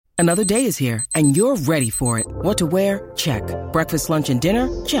Another day is here, and you're ready for it. What to wear? Check. Breakfast, lunch, and dinner?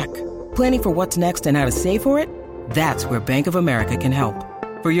 Check. Planning for what's next and how to save for it? That's where Bank of America can help.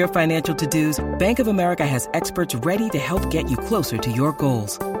 For your financial to-dos, Bank of America has experts ready to help get you closer to your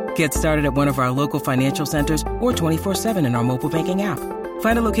goals. Get started at one of our local financial centers or 24/7 in our mobile banking app.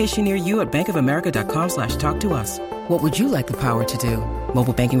 Find a location near you at bankofamerica.com/talktous. What would you like the power to do?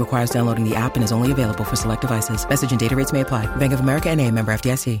 Mobile banking requires downloading the app and is only available for select devices. Message and data rates may apply. Bank of America N.A., member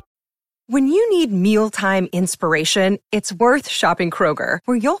FDIC. When you need mealtime inspiration, it's worth shopping Kroger,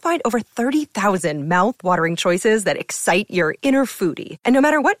 where you'll find over 30,000 mouth-watering choices that excite your inner foodie. And no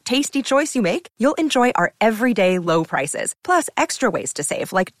matter what tasty choice you make, you'll enjoy our everyday low prices, plus extra ways to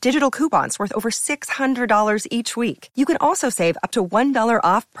save, like digital coupons worth over $600 each week. You can also save up to $1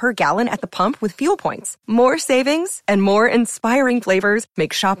 off per gallon at the pump with fuel points. More savings and more inspiring flavors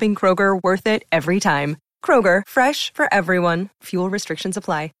make shopping Kroger worth it every time. Kroger, fresh for everyone. Fuel restrictions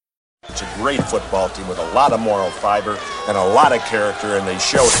apply. It's a great football team with a lot of moral fiber and a lot of character, and they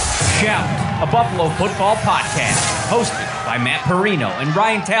showed it. Shout, a Buffalo football podcast, hosted by Matt Perino and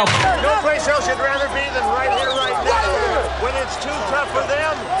Ryan Talbot. No place else you'd rather be than right here, right now. When it's too tough for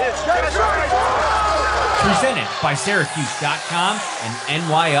them, it's just right. Presented by Syracuse.com and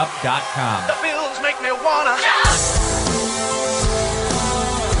NYUp.com. The Bills make me wanna.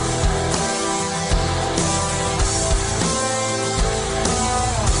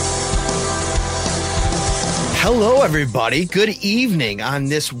 Hello, everybody. Good evening on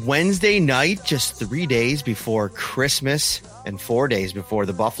this Wednesday night, just 3 days before Christmas and 4 days before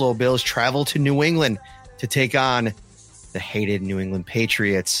the Buffalo Bills travel to New England to take on the hated New England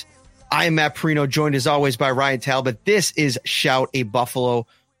Patriots. I am Matt Perino, joined as always by Ryan Talbot. This is Shout, a Buffalo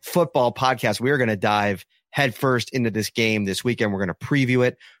football podcast. We are going to dive headfirst into this game this weekend. We're going to preview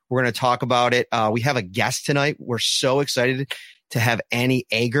it. We're going to talk about it. We have a guest tonight. We're so excited to have Annie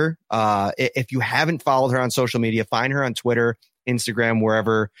Agar. If you haven't followed her on social media, find her on Twitter, Instagram,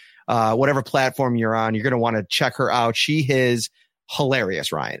 wherever, whatever platform you're on. You're going to want to check her out. She is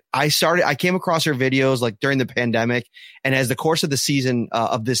hilarious, Ryan. I came across her videos like during the pandemic, and as the course of the season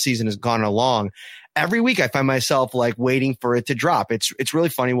of this season has gone along, every week I find myself like waiting for it to drop. It's really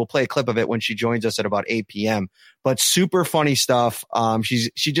funny. We'll play a clip of it when she joins us at about 8 p.m. But super funny stuff.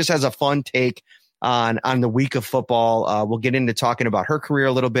 She just has a fun take on the week of football. We'll get into talking about her career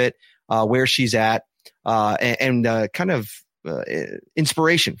a little bit, where she's at, and kind of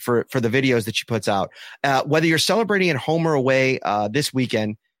inspiration for the videos that she puts out. Whether you're celebrating at home or away this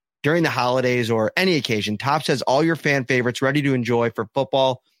weekend, during the holidays or any occasion, Tops has all your fan favorites ready to enjoy for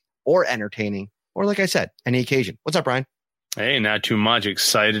football or entertaining, or like I said, any occasion. What's up, Brian? Hey, not too much.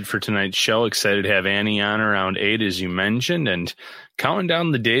 Excited for tonight's show. Excited to have Annie on around 8, as you mentioned, and counting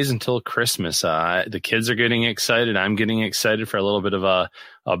down the days until Christmas. The kids are getting excited. I'm getting excited for a little bit of a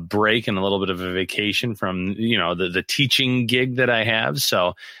break and a little bit of a vacation from, the teaching gig that I have.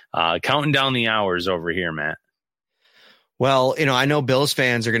 So counting down the hours over here, Matt. Well, I know Bills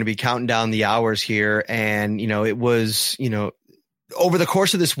fans are going to be counting down the hours here. And, it was, over the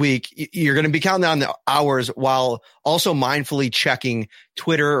course of this week, you're going to be counting down the hours while also mindfully checking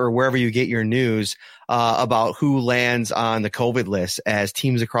Twitter or wherever you get your news about who lands on the COVID list, as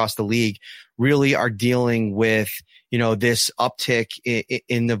teams across the league really are dealing with, this uptick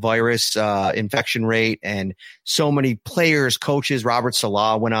in the virus infection rate. And so many players, coaches. Robert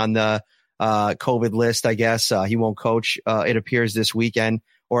Saleh went on the COVID list, I guess. He won't coach, it appears, this weekend,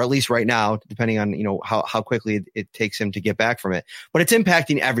 or at least right now, depending on, how quickly it takes him to get back from it. But it's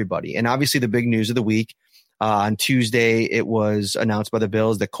impacting everybody. And obviously the big news of the week, on Tuesday, it was announced by the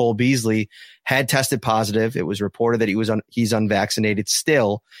Bills that Cole Beasley had tested positive. It was reported that he's unvaccinated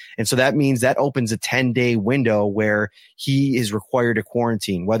still. And so that means that opens a 10-day window where he is required to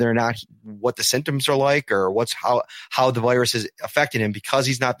quarantine, whether or not what the symptoms are like or how the virus has affected him. Because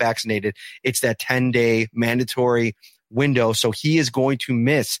he's not vaccinated, it's that 10-day mandatory window. So he is going to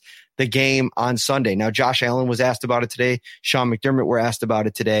miss the game on Sunday. Now, Josh Allen was asked about it today. Sean McDermott were asked about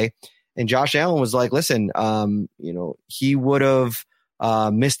it today. And Josh Allen was like, listen, he would have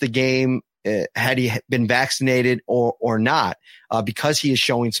missed the game had he been vaccinated or not, because he is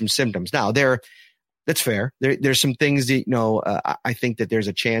showing some symptoms. Now, that's fair. There's some things that, I think that there's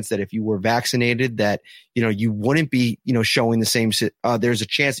a chance that if you were vaccinated that, you wouldn't be, showing the same, there's a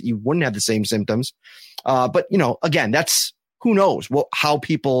chance that you wouldn't have the same symptoms. But, again, that's, who knows how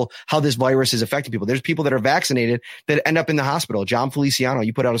this virus is affecting people. There's people that are vaccinated that end up in the hospital. John Feliciano,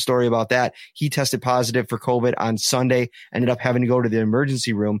 you put out a story about that. He tested positive for COVID on Sunday, ended up having to go to the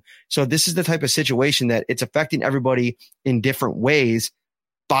emergency room. So this is the type of situation that it's affecting everybody in different ways.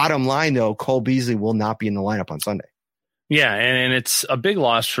 Bottom line, though, Cole Beasley will not be in the lineup on Sunday. Yeah, and it's a big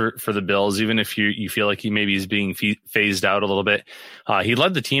loss for the Bills, even if you feel like maybe he's being phased out a little bit. He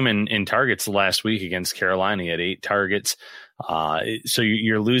led the team in targets last week against Carolina. He had 8 targets. So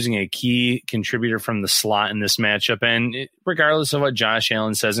you're losing a key contributor from the slot in this matchup. And regardless of what Josh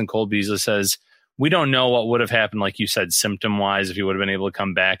Allen says and Cole Beasley says, we don't know what would have happened, like you said, symptom-wise, if he would have been able to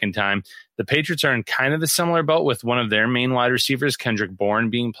come back in time. The Patriots are in kind of a similar boat with one of their main wide receivers, Kendrick Bourne,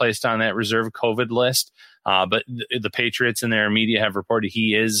 being placed on that reserve COVID list. But the Patriots and their media have reported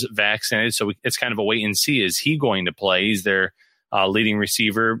he is vaccinated. So it's kind of a wait and see. Is he going to play? He's their leading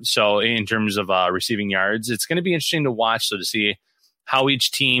receiver. So in terms of receiving yards, it's going to be interesting to watch. So to see how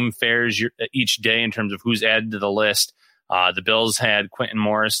each team fares each day in terms of who's added to the list. The Bills had Quentin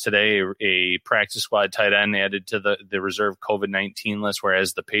Morris today, a practice squad tight end added to the reserve COVID-19 list,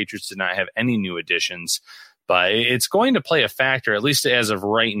 whereas the Patriots did not have any new additions. But it's going to play a factor, at least as of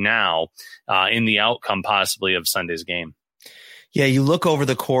right now, in the outcome possibly of Sunday's game. Yeah, you look over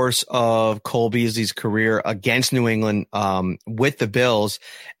the course of Cole Beasley's career against New England with the Bills,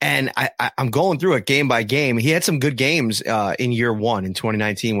 and I'm going through it game by game. He had some good games in year one in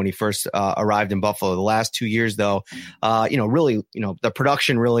 2019 when he first arrived in Buffalo. The last 2 years, though, really, the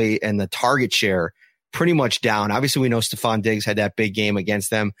production really and the target share pretty much down. Obviously, we know Stephon Diggs had that big game against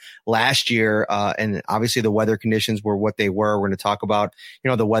them last year, and obviously the weather conditions were what they were. We're going to talk about,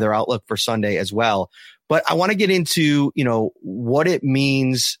 the weather outlook for Sunday as well. But I want to get into, what it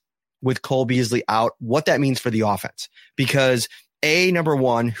means with Cole Beasley out, what that means for the offense. Because A, number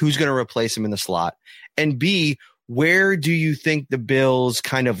one, who's going to replace him in the slot? And B, where do you think the Bills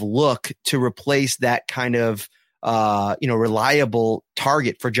kind of look to replace that kind of, reliable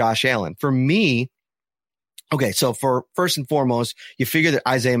target for Josh Allen? For me, okay, so for first and foremost, you figure that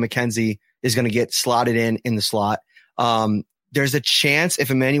Isaiah McKenzie is going to get slotted in the slot. There's a chance if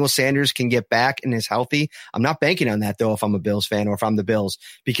Emmanuel Sanders can get back and is healthy. I'm not banking on that, though, if I'm a Bills fan or if I'm the Bills,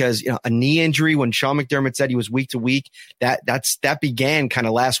 because a knee injury, when Sean McDermott said he was week to week, that began kind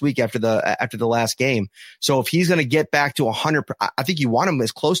of last week after the last game. So if he's going to get back to 100, I think you want him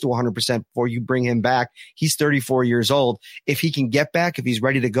as close to 100% before you bring him back. He's 34 years old. If he can get back, if he's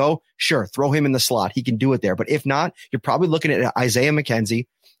ready to go, sure, throw him in the slot. He can do it there. But if not, you're probably looking at Isaiah McKenzie.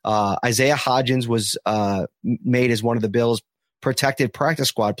 Isaiah Hodgins was made as one of the Bills' protected practice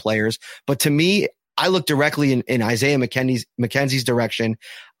squad players. But to me, I look directly in Isaiah McKenzie's direction.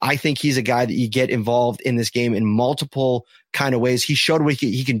 I think he's a guy that you get involved in this game in multiple kind of ways. He showed what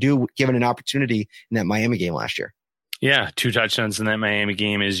he can do given an opportunity in that Miami game last year. Yeah, 2 touchdowns in that Miami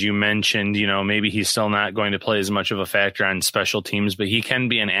game, as you mentioned. Maybe he's still not going to play as much of a factor on special teams, but he can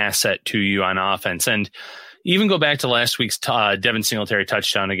be an asset to you on offense. And even go back to last week's Devin Singletary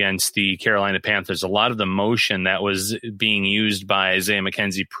touchdown against the Carolina Panthers. A lot of the motion that was being used by Isaiah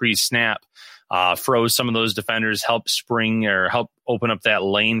McKenzie pre-snap froze some of those defenders, helped open up that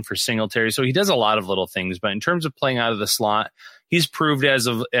lane for Singletary. So he does a lot of little things. But in terms of playing out of the slot, he's proved as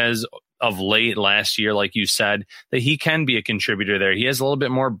of late last year, like you said, that he can be a contributor there. He has a little bit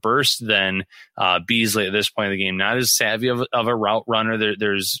more burst than Beasley at this point of the game. Not as savvy of a route runner.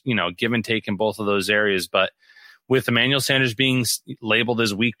 There's give and take in both of those areas. But with Emmanuel Sanders being labeled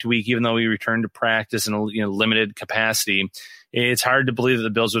as week to week, even though he returned to practice in a limited capacity, it's hard to believe that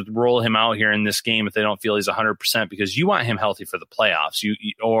the Bills would roll him out here in this game if they don't feel he's 100%, because you want him healthy for the playoffs.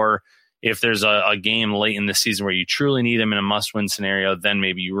 Or if there's a game late in the season where you truly need him in a must-win scenario, then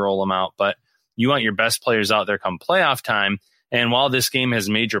maybe you roll him out. But you want your best players out there come playoff time. And while this game has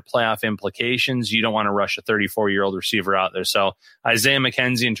major playoff implications, you don't want to rush a 34-year-old receiver out there. So Isaiah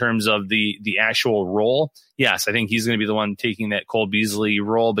McKenzie, in terms of the actual role, yes, I think he's going to be the one taking that Cole Beasley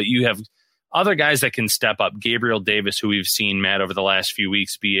role. But you have other guys that can step up. Gabriel Davis, who we've seen, Matt, over the last few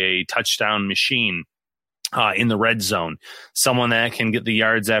weeks, be a touchdown machine in the red zone. Someone that can get the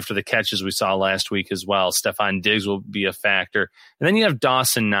yards after the catch, as we saw last week as well. Stephon Diggs will be a factor. And then you have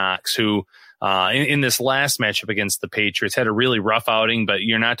Dawson Knox, who in this last matchup against the Patriots had a really rough outing, but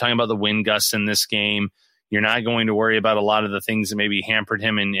you're not talking about the wind gusts in this game. You're not going to worry about a lot of the things that maybe hampered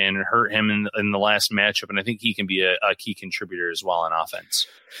him and hurt him in the last matchup. And I think he can be a key contributor as well on offense.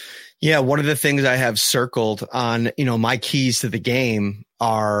 Yeah, one of the things I have circled on, my keys to the game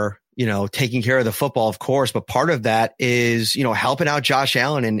are, taking care of the football, of course, but part of that is, helping out Josh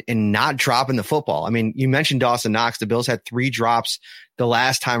Allen and not dropping the football. I mean, you mentioned Dawson Knox. The Bills had 3 drops the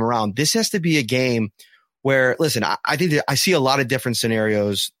last time around. This has to be a game where, listen, I think that I see a lot of different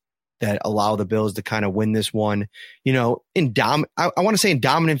scenarios that allow the Bills to kind of win this one, I want to say in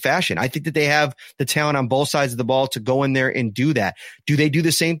dominant fashion. I think that they have the talent on both sides of the ball to go in there and do that. Do they do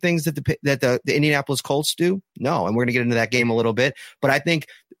the same things that the Indianapolis Colts do? No. And we're going to get into that game a little bit, but I think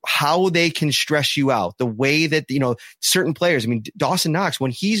how they can stress you out, the way that, certain players, Dawson Knox,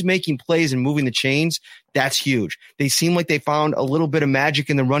 when he's making plays and moving the chains, that's huge. They seem like they found a little bit of magic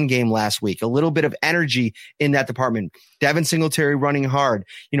in the run game last week, a little bit of energy in that department. Devin Singletary running hard,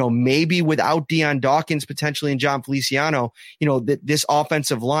 maybe without Deion Dawkins potentially and John Feliciano, this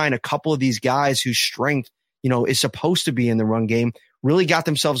offensive line, a couple of these guys whose strength, is supposed to be in the run game, really got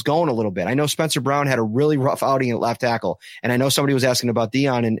themselves going a little bit. I know Spencer Brown had a really rough outing at left tackle, and I know somebody was asking about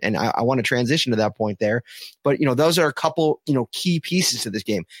Deion, and I want to transition to that point there. But, those are a couple, key pieces to this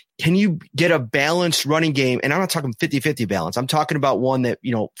game. Can you get a balanced running game? And I'm not talking 50-50 balance. I'm talking about one that,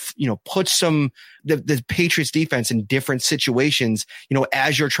 puts the Patriots defense in different situations,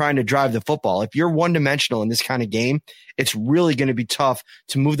 as you're trying to drive the football. If you're one dimensional in this kind of game, it's really going to be tough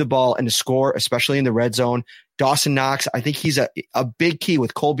to move the ball and to score, especially in the red zone. Dawson Knox, I think he's a big key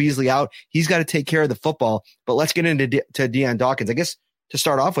with Cole Beasley out. He's got to take care of the football. But let's get into Deion Dawkins. I guess to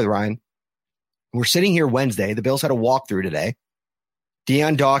start off with, Ryan, we're sitting here Wednesday. The Bills had a walkthrough today.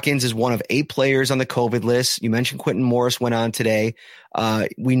 Deion Dawkins is one of 8 players on the COVID list. You mentioned Quentin Morris went on today.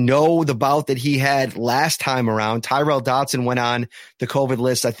 We know the bout that he had last time around. Tyrell Dodson went on the COVID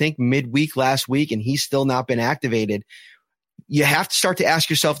list, I think midweek last week, and he's still not been activated. You have to start to ask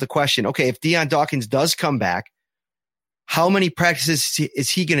yourself the question, okay, if Deion Dawkins does come back, how many practices is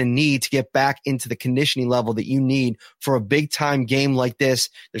he going to need to get back into the conditioning level that you need for a big time game like this?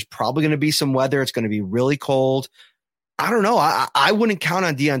 There's probably going to be some weather. It's going to be really cold. I don't know. I wouldn't count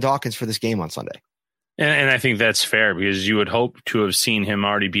on Deion Dawkins for this game on Sunday. And I think that's fair because you would hope to have seen him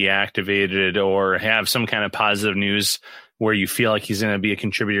already be activated or have some kind of positive news where you feel like he's going to be a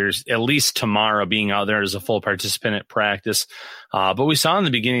contributor, at least tomorrow, being out there as a full participant at practice. But we saw in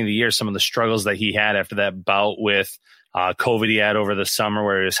the beginning of the year some of the struggles that he had after that bout with COVID he had over the summer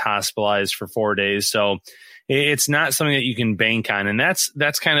where he was hospitalized for 4 days. So it's not something that you can bank on. And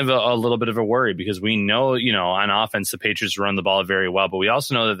that's kind of a little bit of a worry because we know, on offense, the Patriots run the ball very well, but we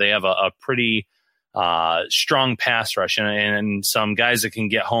also know that they have a pretty strong pass rush and some guys that can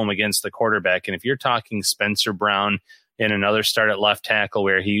get home against the quarterback. And if you're talking Spencer Brown in another start at left tackle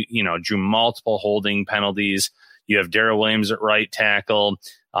where he, drew multiple holding penalties, you have Darrell Williams at right tackle,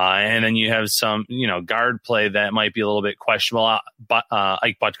 and then you have some, guard play that might be a little bit questionable. But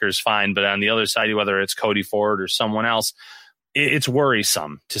Ike Butker's fine, but on the other side, whether it's Cody Ford or someone else, it's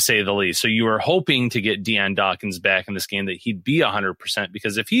worrisome to say the least. So you were hoping to get Deion Dawkins back in this game, that he'd be 100%,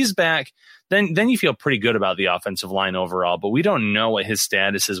 because if he's back, then you feel pretty good about the offensive line overall. But we don't know what his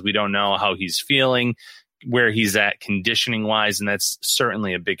status is. We don't know how he's feeling, where he's at conditioning wise, and that's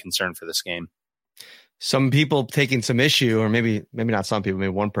certainly a big concern for this game. Some people taking some issue, or maybe not some people, maybe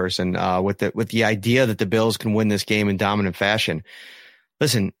one person, with the idea that the Bills can win this game in dominant fashion.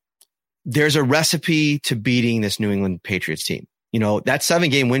 Listen, there's a recipe to beating this New England Patriots team. That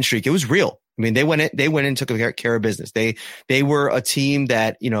 7-game win streak, it was real. They went in and took care of business. They were a team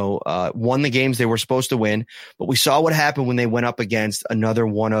that, won the games they were supposed to win, but we saw what happened when they went up against another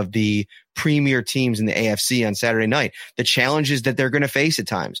one of the premier teams in the AFC on Saturday night. The challenges that they're going to face at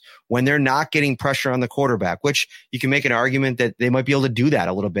times when they're not getting pressure on the quarterback, which you can make an argument that they might be able to do that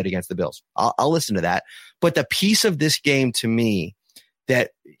a little bit against the Bills. I'll listen to that. But the piece of this game to me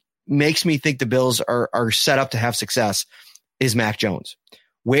that makes me think the Bills are set up to have success is Mac Jones.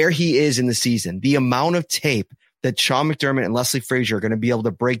 Where he is in the season, the amount of tape that Sean McDermott and Leslie Frazier are going to be able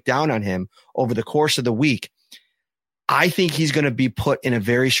to break down on him over the course of the week. I think he's going to be put in a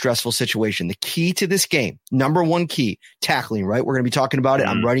very stressful situation. The key to this game, number one key, tackling, right? We're going to be talking about it.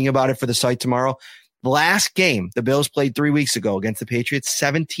 I'm writing about it for the site tomorrow. Last game, the Bills played 3 weeks ago against the Patriots,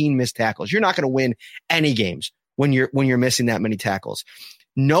 17 missed tackles. You're not going to win any games when you're missing that many tackles.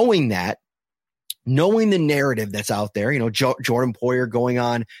 Knowing the narrative that's out there, Jordan Poyer going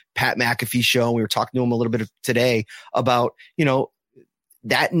on Pat McAfee's show. And we were talking to him a little bit today about,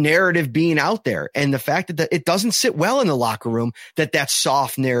 that narrative being out there and the fact that it doesn't sit well in the locker room, that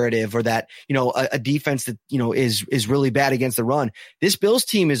soft narrative or that, a defense that, is really bad against the run. This Bills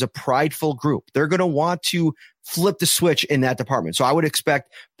team is a prideful group. They're going to want to flip the switch in that department. So I would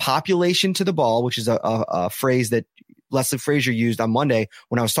expect population to the ball, which is a phrase that Leslie Frazier used on Monday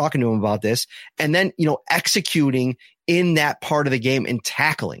when I was talking to him about this. And then, executing in that part of the game and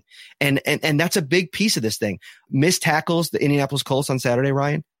tackling. And that's a big piece of this thing. Missed tackles, the Indianapolis Colts on Saturday,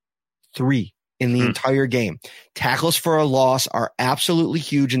 Ryan, 3 in the entire game. Tackles for a loss are absolutely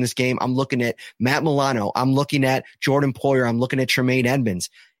huge in this game. I'm looking at Matt Milano. I'm looking at Jordan Poyer. I'm looking at Tremaine Edmonds.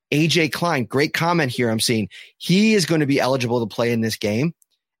 AJ Klein, great comment here I'm seeing. He is going to be eligible to play in this game.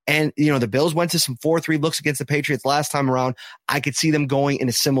 And, the Bills went to some 4-3 looks against the Patriots last time around. I could see them going in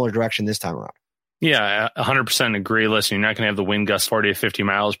a similar direction this time around. Yeah, 100% agree. Listen, you're not going to have the wind gust 40 to 50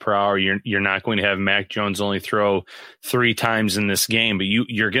 miles per hour. You're not going to have Mac Jones only throw 3 times in this game, but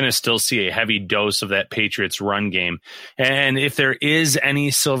you're going to still see a heavy dose of that Patriots run game. And if there is any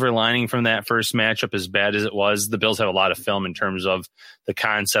silver lining from that first matchup, as bad as it was, the Bills have a lot of film in terms of the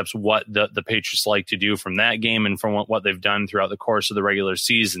concepts, what the Patriots like to do from that game and from what they've done throughout the course of the regular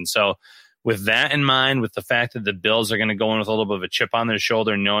season. So with that in mind, with the fact that the Bills are going to go in with a little bit of a chip on their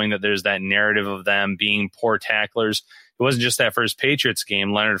shoulder, knowing that there's that narrative of them being poor tacklers, it wasn't just that first Patriots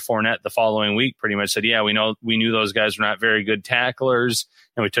game. Leonard Fournette the following week pretty much said, yeah, we knew those guys were not very good tacklers,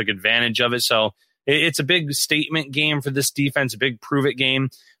 and we took advantage of it. So it's a big statement game for this defense, a big prove-it game.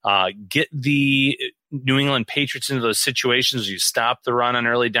 Get the New England Patriots into those situations. You stop the run on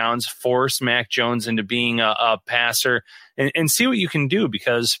early downs, force Mac Jones into being a passer, and see what you can do,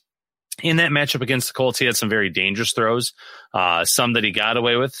 because in that matchup against the Colts, he had some very dangerous throws, some that he got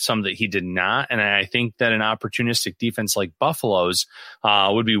away with, some that he did not. And I think that an opportunistic defense like Buffalo's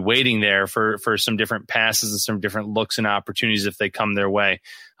would be waiting there for some different passes and some different looks and opportunities if they come their way.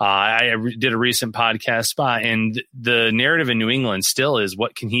 I did a recent podcast spot, and the narrative in New England still is,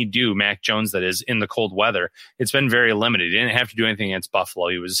 what can he do, Mac Jones, that is, in the cold weather? It's been very limited. He didn't have to do anything against Buffalo.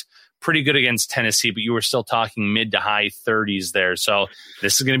 He was pretty good against Tennessee, but you were still talking mid to high 30s there. So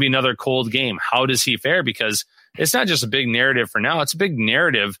this is going to be another cold game. How does he fare? Because it's not just a big narrative for now. It's a big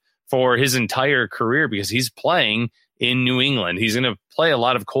narrative for his entire career, because he's playing in New England. He's going to play a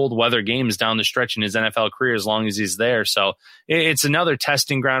lot of cold weather games down the stretch in his NFL career as long as he's there. So it's another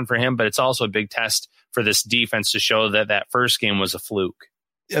testing ground for him, but it's also a big test for this defense to show that that first game was a fluke.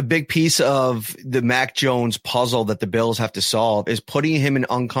 A big piece of the Mac Jones puzzle that the Bills have to solve is putting him in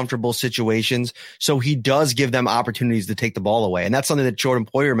uncomfortable situations, so he does give them opportunities to take the ball away. And that's something that Jordan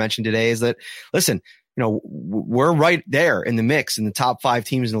Poyer mentioned today, is that, listen, we're right there in the mix in the top 5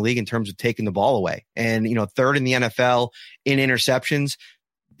 teams in the league in terms of taking the ball away, and, third in the NFL in interceptions.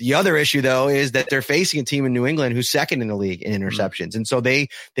 The other issue, though, is that they're facing a team in New England who's second in the league in interceptions. And so they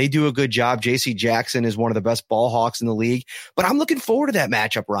do a good job. JC Jackson is one of the best ball hawks in the league, but I'm looking forward to that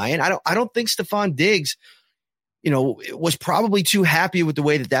matchup, Ryan. I don't think Stephon Diggs, was probably too happy with the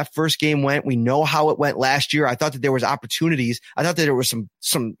way that first game went. We know how it went last year. I thought that there was opportunities. I thought that there was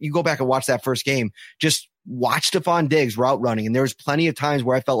some, you go back and watch that first game, just watch Stephon Diggs route running. And there was plenty of times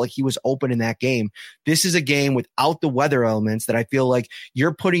where I felt like he was open in that game. This is a game without the weather elements that I feel like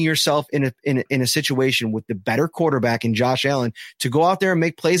you're putting yourself in a situation with the better quarterback in Josh Allen to go out there and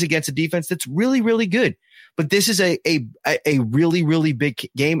make plays against a defense that's really, really good. But this is a really, really big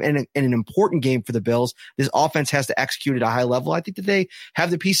game and an important game for the Bills. This offense has to execute at a high level. I think that they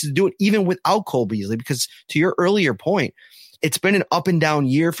have the pieces to do it even without Cole Beasley, because to your earlier point, it's been an up and down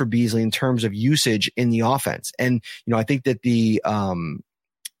year for Beasley in terms of usage in the offense. And, I think that the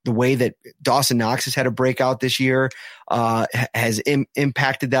way that Dawson Knox has had a breakout this year has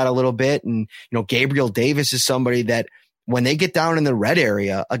impacted that a little bit. And, Gabriel Davis is somebody that, when they get down in the red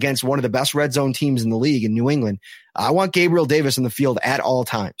area against one of the best red zone teams in the league in New England, I want Gabriel Davis in the field at all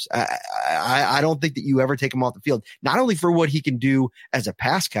times. I don't think that you ever take him off the field, not only for what he can do as a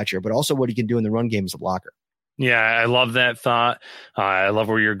pass catcher, but also what he can do in the run game as a blocker. Yeah, I love that thought. I love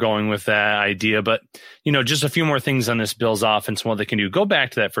where you're going with that idea. But, just a few more things on this Bills offense and what they can do. Go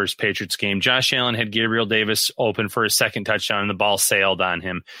back to that first Patriots game. Josh Allen had Gabriel Davis open for a second touchdown, and the ball sailed on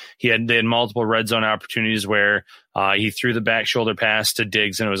him. They had multiple red zone opportunities where he threw the back shoulder pass to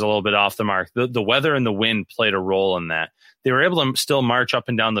Diggs, and it was a little bit off the mark. The weather and the wind played a role in that. They were able to still march up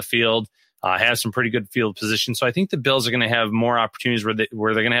and down the field, have some pretty good field position. So I think the Bills are going to have more opportunities where they're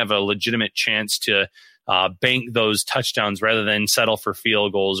going to have a legitimate chance to bank those touchdowns rather than settle for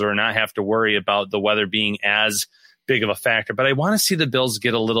field goals or not have to worry about the weather being as big of a factor. But I want to see the Bills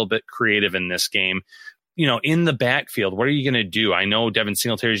get a little bit creative in this game. In the backfield, what are you going to do? I know Devin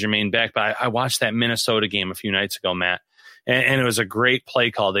Singletary is your main back, but I watched that Minnesota game a few nights ago, Matt, and it was a great play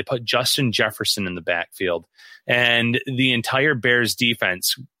call. They put Justin Jefferson in the backfield, and the entire Bears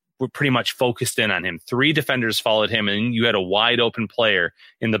defense were pretty much focused in on him. 3 defenders followed him, and you had a wide open player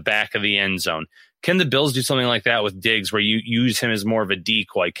in the back of the end zone. Can the Bills do something like that with Diggs, where you use him as more of a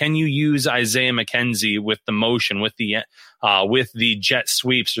decoy? Can you use Isaiah McKenzie with the motion, with the jet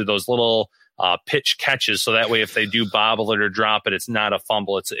sweeps or those little pitch catches, so that way if they do bobble it or drop it, it's not a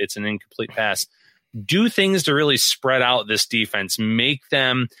fumble, it's an incomplete pass. Do things to really spread out this defense, make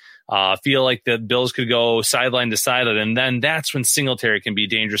them feel like the Bills could go sideline to sideline, and then that's when Singletary can be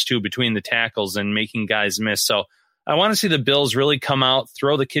dangerous too between the tackles and making guys miss. So I want to see the Bills really come out,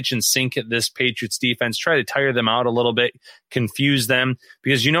 throw the kitchen sink at this Patriots defense, try to tire them out a little bit, confuse them,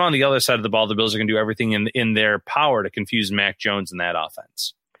 because on the other side of the ball, the Bills are going to do everything in their power to confuse Mac Jones in that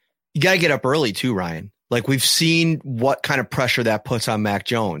offense. You got to get up early too, Ryan. Like, we've seen what kind of pressure that puts on Mac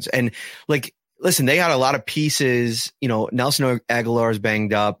Jones. And like, listen, they got a lot of pieces. Nelson Aguilar is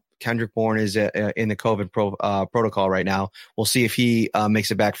banged up. Kendrick Bourne is in the COVID protocol right now. We'll see if he makes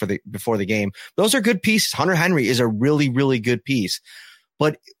it back before the game. Those are good pieces. Hunter Henry is a really, really good piece.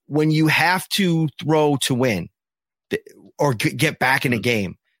 But when you have to throw to win or get back in a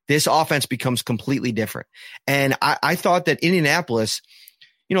game, this offense becomes completely different. And I thought that Indianapolis,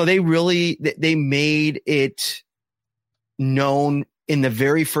 they made it known in the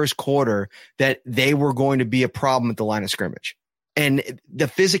very first quarter that they were going to be a problem at the line of scrimmage. And the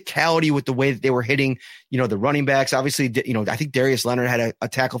physicality with the way that they were hitting, the running backs, obviously, I think Darius Leonard had a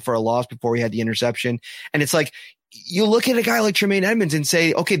tackle for a loss before he had the interception. And it's like, you look at a guy like Tremaine Edmonds and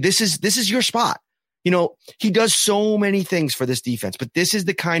say, okay, this is your spot. He does so many things for this defense, but this is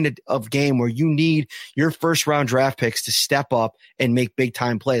the kind of game where you need your first round draft picks to step up and make big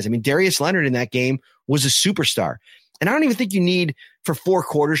time plays. I mean, Darius Leonard in that game was a superstar. And I don't even think you need for 4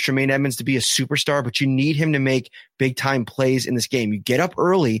 quarters Tremaine Edmonds to be a superstar, but you need him to make big time plays in this game. You get up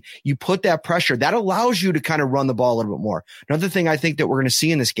early, you put that pressure that allows you to kind of run the ball a little bit more. Another thing I think that we're going to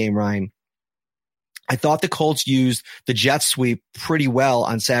see in this game, Ryan, I thought the Colts used the jet sweep pretty well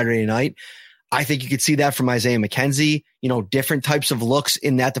on Saturday night. I think you could see that from Isaiah McKenzie, different types of looks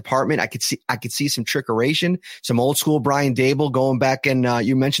in that department. I could see some trickeration, some old school Brian Dable going back and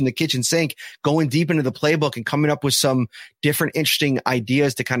you mentioned the kitchen sink, going deep into the playbook and coming up with some different interesting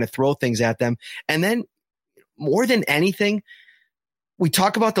ideas to kind of throw things at them. And then more than anything, we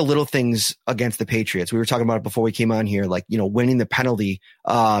talk about the little things against the Patriots. We were talking about it before we came on here, like, winning the penalty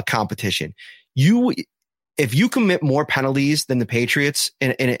competition. If you commit more penalties than the Patriots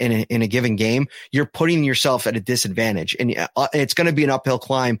in a given game, you're putting yourself at a disadvantage, and it's going to be an uphill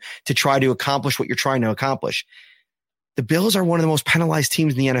climb to try to accomplish what you're trying to accomplish. The Bills are one of the most penalized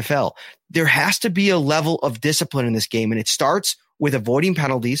teams in the NFL. There has to be a level of discipline in this game, and it starts with avoiding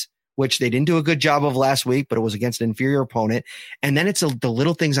penalties, which they didn't do a good job of last week, but it was against an inferior opponent. And then it's the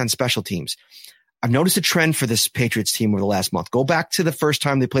little things on special teams. I've noticed a trend for this Patriots team over the last month. Go back to the first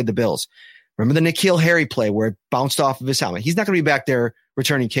time they played the Bills. Remember the N'Keal Harry play where it bounced off of his helmet? He's not going to be back there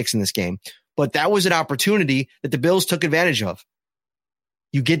returning kicks in this game, but that was an opportunity that the Bills took advantage of.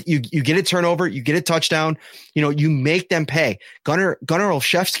 You get a turnover, you get a touchdown, you make them pay. Gunnar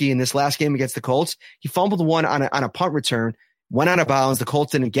Olszewski in this last game against the Colts, he fumbled one on a punt return, went out of bounds. The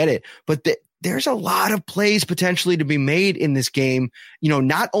Colts didn't get it, but there's a lot of plays potentially to be made in this game,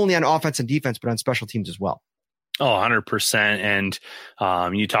 not only on offense and defense, but on special teams as well. Oh, 100%.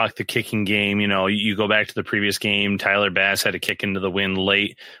 And you talk the kicking game, you go back to the previous game, Tyler Bass had a kick into the wind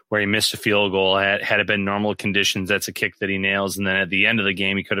late where he missed a field goal. Had it been normal conditions, that's a kick that he nails. And then at the end of the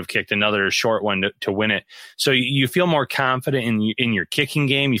game, he could have kicked another short one to win it. So you feel more confident in your kicking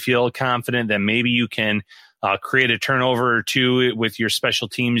game. You feel confident that maybe you can create a turnover or two with your special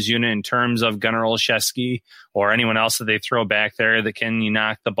teams unit in terms of Gunnar Olszewski or anyone else that they throw back there. That can you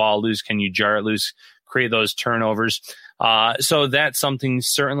knock the ball loose? Can you jar it loose? Create those turnovers. So that's something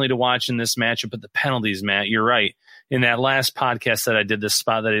certainly to watch in this matchup. But the penalties, Matt, you're right. In that last podcast that I did, this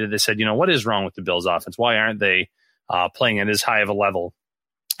spot that I did, they said, what is wrong with the Bills offense? Why aren't they playing at as high of a level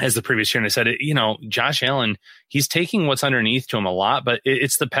as the previous year? And I said, Josh Allen, he's taking what's underneath to him a lot, but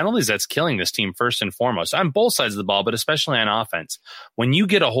it's the penalties that's killing this team first and foremost on both sides of the ball, but especially on offense. When you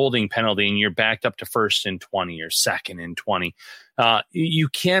get a holding penalty and you're backed up to 1st and 20 or 2nd and 20, you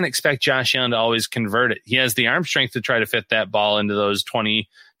can't expect Josh Allen to always convert it. He has the arm strength to try to fit that ball into those 20,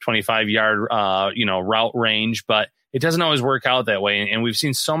 25 yard, route range, but it doesn't always work out that way. And we've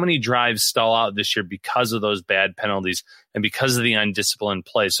seen so many drives stall out this year because of those bad penalties and because of the undisciplined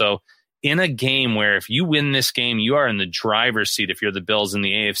play. So in a game where if you win this game, you are in the driver's seat if you're the Bills in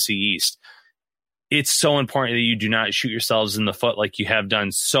the AFC East. It's so important that you do not shoot yourselves in the foot like you have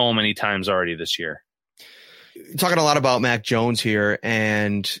done so many times already this year. Talking a lot about Mac Jones here,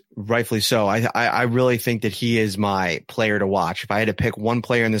 and rightfully so. I really think that he is my player to watch. If I had to pick one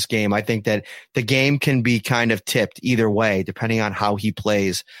player in this game, I think that the game can be kind of tipped either way, depending on how he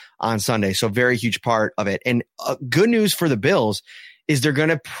plays on Sunday. So very huge part of it. And good news for the Bills is they're going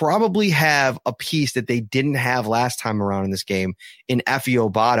to probably have a piece that they didn't have last time around in this game in Efe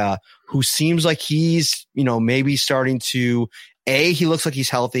Obada, who seems like he's, maybe starting to A, he looks like he's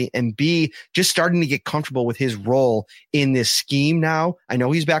healthy, and B, just starting to get comfortable with his role in this scheme now. I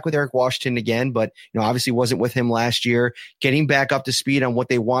know he's back with Eric Washington again, but obviously wasn't with him last year, getting back up to speed on what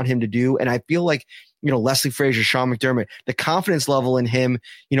they want him to do. And I feel like Leslie Frazier, Sean McDermott, the confidence level in him,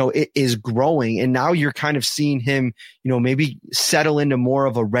 it is growing. And now you're kind of seeing him, maybe settle into more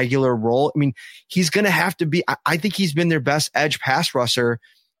of a regular role. I mean, he's going to have to be, I think he's been their best edge pass rusher.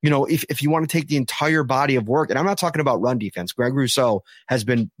 If you want to take the entire body of work, and I'm not talking about run defense, Greg Rousseau has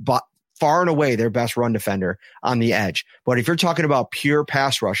been far and away their best run defender on the edge. But if you're talking about pure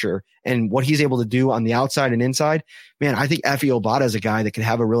pass rusher and what he's able to do on the outside and inside, man, I think Efe Obada is a guy that could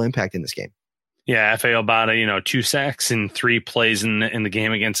have a real impact in this game. Yeah, Efe Obada, 2 sacks in 3 plays in the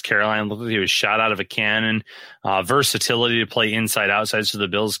game against Carolina. Looked like he was shot out of a cannon. Versatility to play inside, outside, so the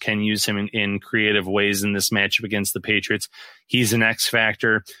Bills can use him in creative ways in this matchup against the Patriots. He's an X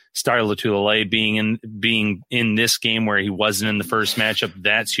factor. Star Lotulelei being in this game where he wasn't in the first matchup,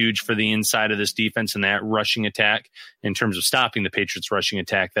 that's huge for the inside of this defense and that rushing attack in terms of stopping the Patriots' rushing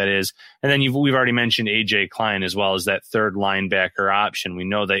attack, that is. And then we've already mentioned A.J. Klein as well as that third linebacker option. We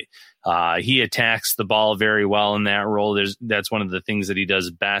know that he attacks the ball very well in that role. That's one of the things that he does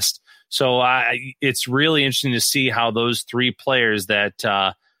best. So it's really interesting to see how those 3 players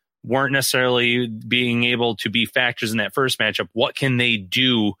that weren't necessarily being able to be factors in that first matchup, what can they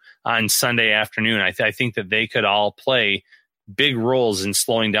do on Sunday afternoon? I think that they could all play big roles in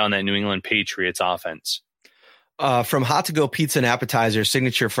slowing down that New England Patriots offense. From hot to go pizza and appetizers,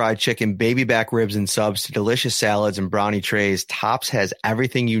 signature fried chicken, baby back ribs and subs to delicious salads and brownie trays, Tops has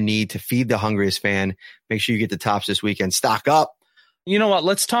everything you need to feed the hungriest fan. Make sure you get the Tops this weekend. Stock up. You know what?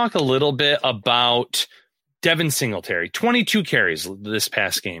 Let's talk a little bit about Devin Singletary. 22 carries this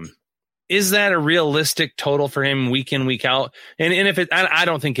past game. Is that a realistic total for him week in, week out? And if I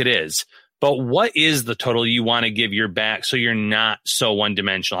don't think it is. But what is the total you want to give your back so you're not so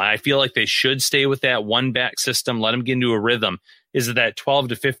one-dimensional? I feel like they should stay with that one-back system, let them get into a rhythm. Is it that 12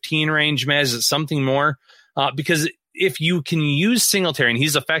 to 15 range, Maz? Is it something more? Because if you can use Singletary, and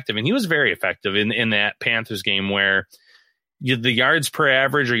he's effective, and he was very effective in that Panthers game where the yards per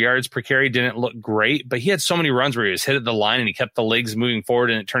average or yards per carry didn't look great, but he had so many runs where he was hit at the line and he kept the legs moving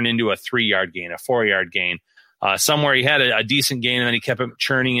forward and it turned into a 3-yard gain, a 4-yard gain. Somewhere he had a decent gain and then he kept it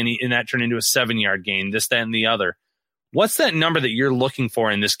churning and that turned into a 7-yard gain, this, that, and the other. What's that number that you're looking for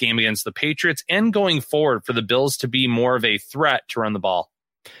in this game against the Patriots and going forward for the Bills to be more of a threat to run the ball?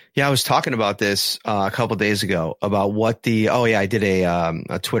 Yeah, I was talking about this a couple of days ago about what I did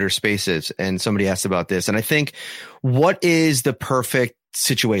a Twitter Spaces and somebody asked about this. And I think what is the perfect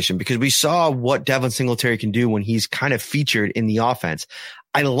situation? Because we saw what Devin Singletary can do when he's kind of featured in the offense.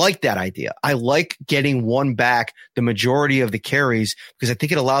 I like that idea. I like getting one back the majority of the carries because I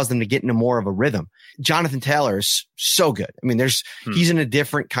think it allows them to get into more of a rhythm. Jonathan Taylor is so good. I mean, he's in a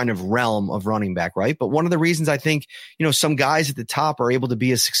different kind of realm of running back, right? But one of the reasons I think, some guys at the top are able to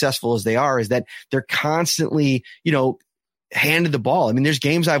be as successful as they are is that they're constantly, handed the ball. I mean, there's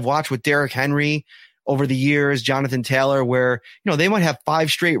games I've watched with Derrick Henry over the years, Jonathan Taylor, where, they might have 5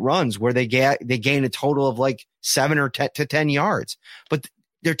 straight runs where they gain a total of like 7 or 10 to 10 yards, but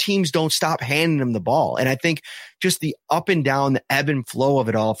their teams don't stop handing them the ball. And I think just the up and down, the ebb and flow of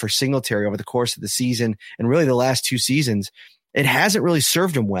it all for Singletary over the course of the season and really the last 2 seasons, it hasn't really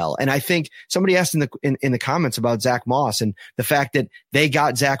served him well. And I think somebody asked in the comments about Zach Moss and the fact that they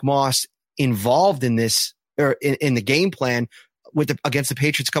got Zach Moss involved in this or in the game plan against the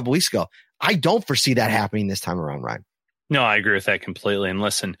Patriots a couple weeks ago. I don't foresee that happening this time around, Ryan. No, I agree with that completely. And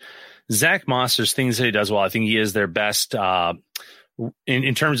listen, Zach Moss, there's things that he does well. I think he is their best,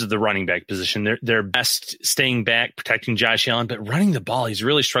 in terms of the running back position, they're best staying back, protecting Josh Allen, but running the ball, he's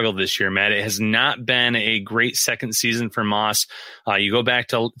really struggled this year, Matt. It has not been a great second season for Moss. You go back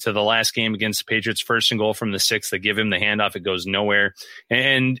to the last game against the Patriots, 1st and goal from the 6, they give him the handoff, it goes nowhere.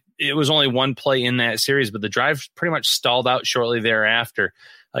 And it was only one play in that series, but the drive pretty much stalled out shortly thereafter.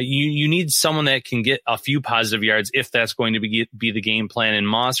 You need someone that can get a few positive yards if that's going to be the game plan. And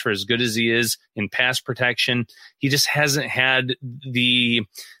Moss, for as good as he is in pass protection, he just hasn't had the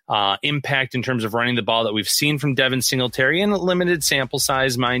impact in terms of running the ball that we've seen from Devin Singletary in a limited sample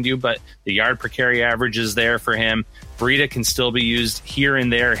size, mind you, but the yard per carry average is there for him. Breida can still be used here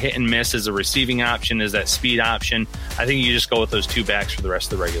and there, hit and miss as a receiving option, as that speed option. I think you just go with those 2 backs for the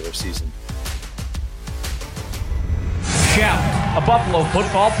rest of the regular season. Shout, a Buffalo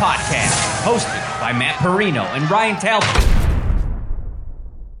football podcast, hosted by Matt Perino and Ryan Talbot.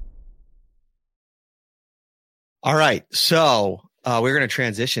 All right, so we're going to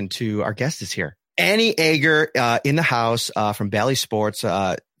transition to our guest is here. Annie Agar in the house from Beasley Sports.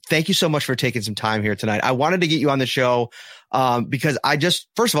 Thank you so much for taking some time here tonight. I wanted to get you on the show because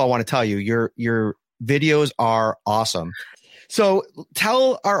first of all, I want to tell you, your videos are awesome. So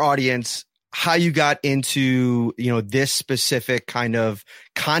tell our audience, how you got into, this specific kind of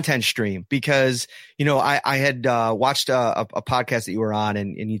content stream, because, I had watched a podcast that you were on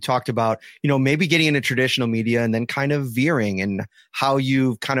and you talked about, maybe getting into traditional media and then kind of veering, and how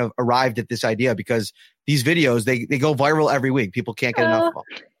you kind of arrived at this idea, because these videos, they go viral every week. People can't get enough of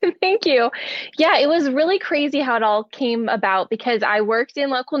them. Thank you. Yeah, it was really crazy how it all came about, because I worked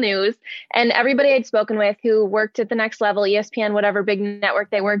in local news, and everybody I'd spoken with who worked at the next level, ESPN, whatever big network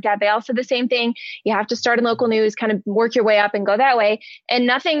they worked at, they all said the same thing. You have to start in local news, kind of work your way up and go that way. And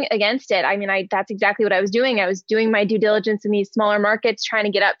nothing against it. I mean, that's exactly what I was doing. I was doing my due diligence in these smaller markets, trying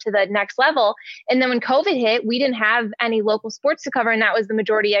to get up to the next level. And then when COVID hit, we didn't have any local sports to cover. And that was the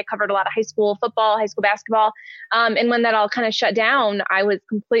majority. I covered a lot of high school football, high school basketball. And when that all kind of shut down, I was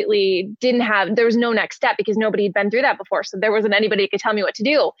there was no next step, because nobody had been through that before. So there wasn't anybody who could tell me what to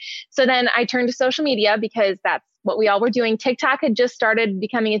do. So then I turned to social media, because that's what we all were doing. TikTok had just started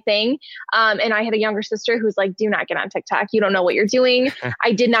becoming a thing. And I had a younger sister who's like, do not get on TikTok. You don't know what you're doing.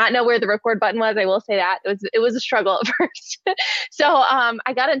 I did not know where the record button was. I will say that it was a struggle at first. So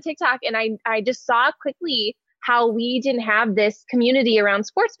I got on TikTok, and I just saw quickly how we didn't have this community around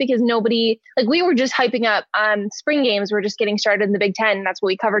sports, because nobody, like, we were just hyping up spring games. We're just getting started in the Big Ten. That's what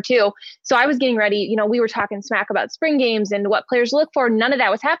we cover too. So I was getting ready, we were talking smack about spring games and what players look for. None of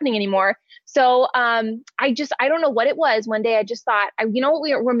that was happening anymore. So I don't know what it was. One day I just thought,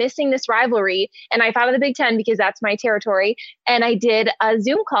 we're missing this rivalry. And I thought of the Big Ten, because that's my territory. And I did a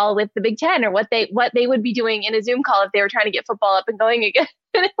Zoom call with the Big Ten, or what they would be doing in a Zoom call if they were trying to get football up and going again.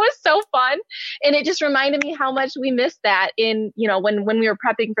 And it was so fun. And it just reminded me how much we missed that in, when we were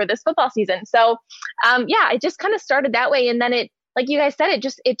prepping for this football season. So, it just kind of started that way. And then it, like you guys said,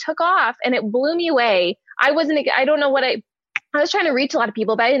 it took off, and it blew me away. I don't know what I was trying to reach a lot of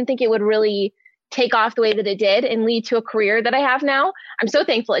people, but I didn't think it would really take off the way that it did and lead to a career that I have now. I'm so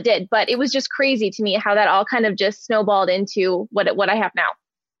thankful it did, but it was just crazy to me how that all kind of just snowballed into what I have now.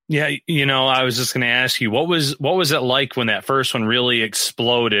 Yeah, I was just going to ask you, what was it like when that first one really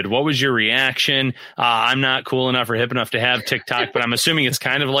exploded? What was your reaction? I'm not cool enough or hip enough to have TikTok, but I'm assuming it's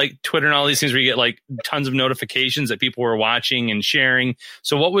kind of like Twitter and all these things where you get like tons of notifications that people were watching and sharing.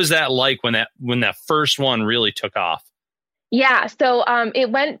 So what was that like when that first one really took off? Yeah, so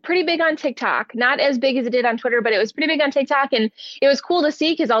it went pretty big on TikTok, not as big as it did on Twitter, but it was pretty big on TikTok, and it was cool to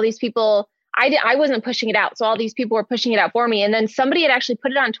see, because all these people, I wasn't pushing it out. So all these people were pushing it out for me. And then somebody had actually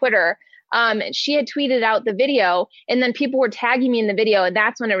put it on Twitter. She had tweeted out the video, and then people were tagging me in the video. And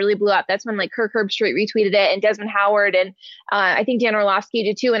that's when it really blew up. That's when like Kirk Herbstreit retweeted it, and Desmond Howard, and I think Dan Orlovsky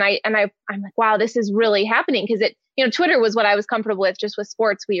did too. And I'm like, wow, this is really happening. Cause Twitter was what I was comfortable with, just with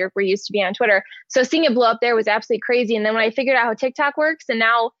sports. We're used to be on Twitter. So seeing it blow up there was absolutely crazy. And then when I figured out how TikTok works, and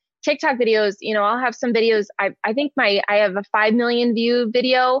now TikTok videos, I'll have some videos. I think I have a 5 million view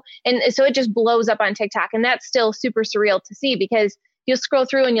video. And so it just blows up on TikTok. And that's still super surreal to see, because you'll scroll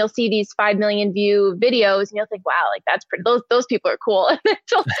through and you'll see these 5 million view videos, and you'll think, wow, like that's pretty, those people are cool.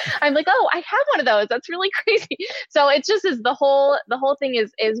 So I'm like, oh, I have one of those. That's really crazy. So it's just the whole thing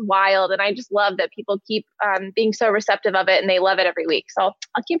is wild. And I just love that people keep being so receptive of it, and they love it every week. So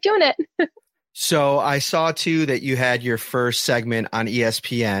I'll keep doing it. So I saw too that you had your first segment on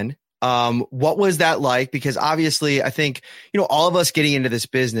ESPN. What was that like? Because obviously I think, all of us getting into this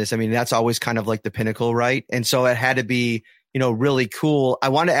business, I mean, that's always kind of like the pinnacle, right? And so it had to be, really cool. I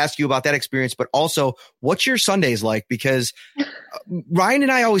want to ask you about that experience, but also what's your Sundays like? Because Ryan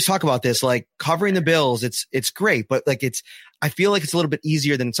and I always talk about this, like covering the Bills. It's great, but like I feel like it's a little bit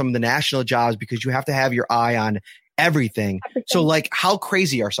easier than some of the national jobs, because you have to have your eye on everything. So like, how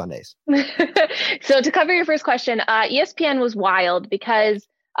crazy are Sundays? So to cover your first question, ESPN was wild, because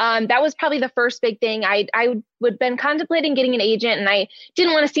that was probably the first big thing. I would been contemplating getting an agent, and I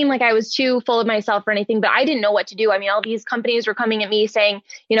didn't want to seem like I was too full of myself or anything, but I didn't know what to do. I mean, all these companies were coming at me saying,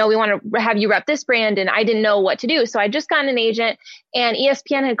 we want to have you rep this brand, and I didn't know what to do. So I just got an agent, and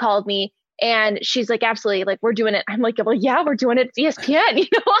ESPN had called me, and she's like, absolutely, like, we're doing it. I'm like, well, yeah, we're doing it. It's ESPN.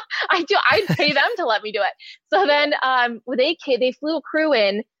 I'd pay them to let me do it. So then they flew a crew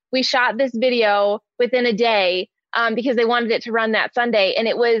in. We shot this video within a day, because they wanted it to run that Sunday. And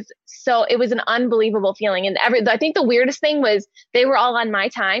it was an unbelievable feeling. And I think the weirdest thing was they were all on my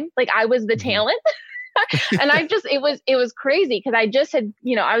time. Like, I was the talent. And it was crazy, because I just had,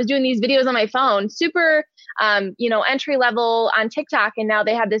 I was doing these videos on my phone, super, entry level on TikTok. And now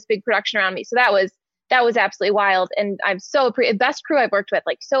they had this big production around me. So that was absolutely wild. And I'm so best crew I've worked with,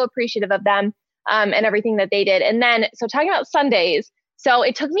 like, so appreciative of them, and everything that they did. And then, so talking about Sundays, so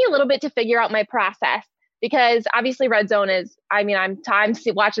it took me a little bit to figure out my process. because obviously Red Zone is, I'm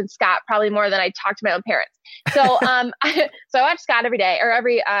watching Scott probably more than I talk to my own parents. So, so I watch Scott every day or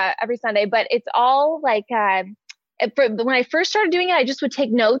every Sunday, but it's all like, when I first started doing it, I just would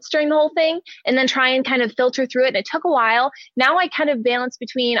take notes during the whole thing and then try and kind of filter through it. And it took a while. Now I kind of balance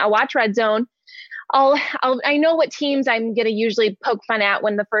between, I'll watch Red Zone. I know what teams I'm going to usually poke fun at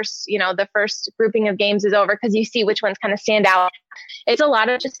when the first grouping of games is over, because you see which ones kind of stand out. It's a lot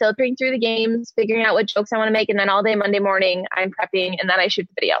of just filtering through the games, figuring out what jokes I want to make. And then all day Monday morning, I'm prepping and then I shoot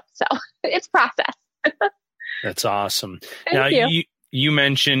the video. So it's process. That's awesome. Thank you. You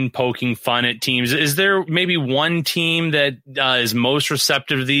mentioned poking fun at teams. Is there maybe one team that is most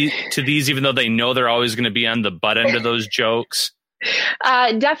receptive to these, even though they know they're always going to be on the butt end of those jokes?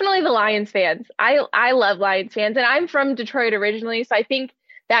 Definitely the Lions fans. I love Lions fans, and I'm from Detroit originally, so I think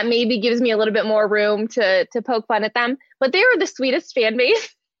that maybe gives me a little bit more room to poke fun at them. But they are the sweetest fan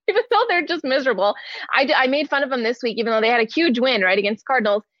base, even though they're just miserable. I made fun of them this week, even though they had a huge win right against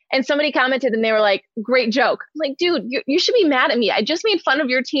Cardinals. And somebody commented and they were like, great joke. I'm like, dude, you should be mad at me. I just made fun of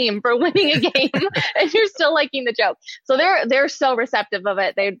your team for winning a game and you're still liking the joke. So they're so receptive of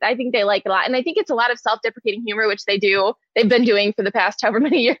it. I think they like it a lot. And I think it's a lot of self-deprecating humor, which they've been doing for the past however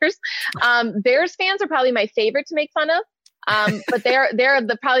many years. Bears fans are probably my favorite to make fun of. But they're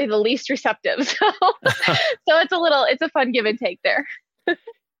probably the least receptive. So it's a fun give and take there.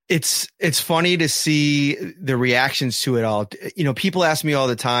 It's funny to see the reactions to it all. You know, people ask me all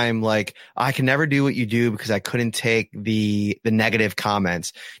the time, like, I can never do what you do because I couldn't take the negative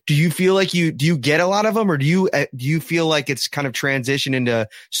comments. Do you feel like do you get a lot of them, or do you feel like it's kind of transitioned into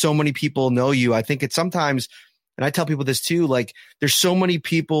so many people know you? I think it's sometimes, and I tell people this too, like there's so many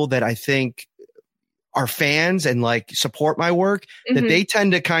people that I think are fans and like support my work that they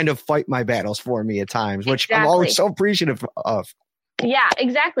tend to kind of fight my battles for me at times, which I'm always so appreciative of. Yeah,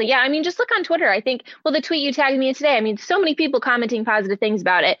 exactly. Yeah. I mean, just look on Twitter. I think, the tweet you tagged me in today, I mean, so many people commenting positive things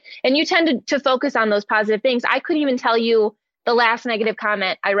about it, and you tend to focus on those positive things. I couldn't even tell you the last negative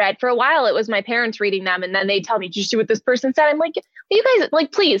comment I read. For a while, it was my parents reading them, and then they'd tell me, did you see what this person said? I'm like, you guys,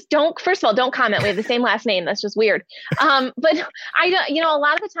 like, please first of all, don't comment. We have the same last name. That's just weird. But I don't, a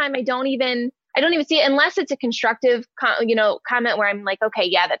lot of the time I don't even see it unless it's a constructive, comment where I'm like, okay,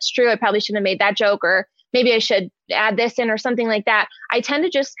 yeah, that's true. I probably shouldn't have made that joke, or maybe I should add this in or something like that. I tend to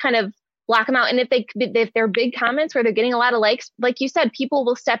just kind of block them out. And if they're big comments where they're getting a lot of likes, like you said, people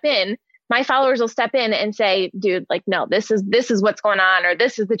will step in. My followers will step in and say, dude, like, no, this is what's going on, or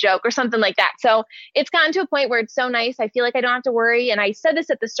this is the joke or something like that. So it's gotten to a point where it's so nice. I feel like I don't have to worry. And I said this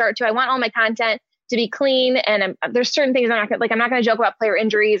at the start too. I want all my content to be clean. And there's certain things I'm not going to joke about player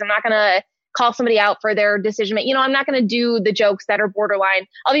injuries. I'm not going to call somebody out for their decision. I'm not going to do the jokes that are borderline.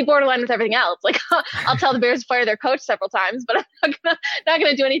 I'll be borderline with everything else. Like I'll tell the Bears to fire their coach several times, but I'm not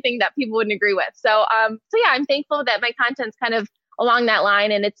going to do anything that people wouldn't agree with. So yeah, I'm thankful that my content's kind of along that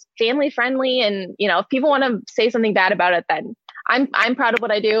line, and it's family friendly. And, if people want to say something bad about it, then I'm proud of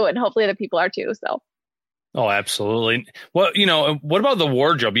what I do, and hopefully other people are too. So. Oh, absolutely. Well, what about the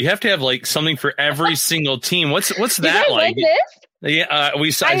wardrobe? You have to have like something for every single team. What's that like? This? Yeah,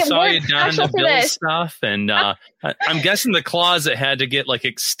 I saw you down in the Bills stuff, and I'm guessing the closet had to get like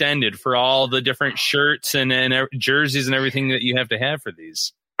extended for all the different shirts and jerseys and everything that you have to have for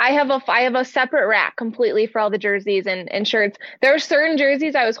these. I have a separate rack completely for all the jerseys and shirts. There are certain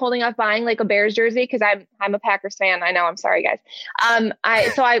jerseys I was holding off buying, like a Bears jersey, because I'm a Packers fan. I know, I'm sorry guys.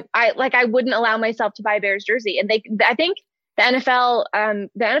 I wouldn't allow myself to buy a Bears jersey, and I think the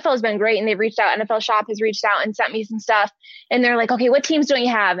NFL has been great, and they've reached out. NFL Shop has reached out and sent me some stuff, and they're like, okay, what teams don't you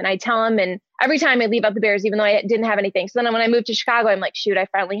have? And I tell them, and every time I leave out the Bears, even though I didn't have anything. So then when I moved to Chicago, I'm like, shoot, I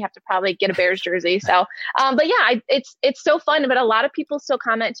finally have to probably get a Bears jersey. So, but yeah, it's so fun. But a lot of people still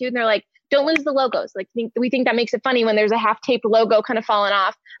comment too, and they're like, don't lose the logos. Like we think that makes it funny when there's a half-taped logo kind of falling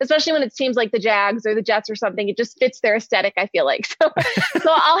off, especially when it seems like the Jags or the Jets or something. It just fits their aesthetic, I feel like. So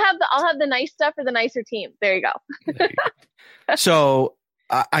I'll have the nice stuff for the nicer teams. There you go. So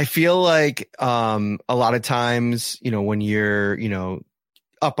I feel like a lot of times, when you're,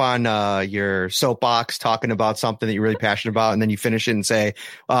 up on your soapbox talking about something that you're really passionate about, and then you finish it and say,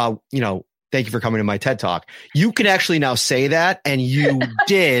 thank you for coming to my TED Talk. You can actually now say that, and you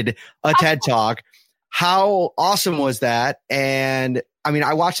did a TED Talk. How awesome was that? And I mean,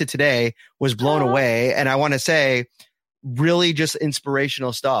 I watched it today, was blown away. And I want to say really just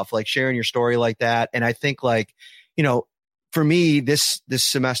inspirational stuff, like sharing your story like that. And I think for me, this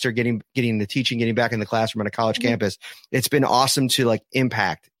semester, getting the teaching, getting back in the classroom on a college campus, it's been awesome to like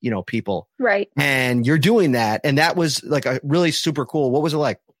impact, people. Right. And you're doing that. And that was like a really super cool. What was it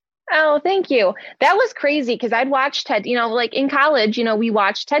like? Oh, thank you. That was crazy because I'd watched TED, like in college, we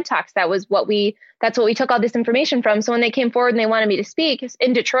watched TED Talks. That's what we took all this information from. So when they came forward and they wanted me to speak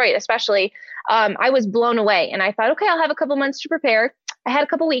in Detroit, especially, I was blown away and I thought, okay, I'll have a couple months to prepare. I had a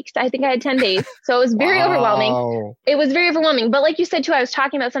couple weeks. I think I had 10 days. So it was very overwhelming. It was very overwhelming. But like you said, too, I was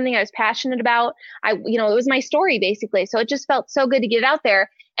talking about something I was passionate about. It was my story basically. So it just felt so good to get it out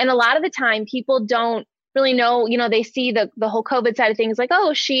there. And a lot of the time people don't really know, they see the whole COVID side of things like,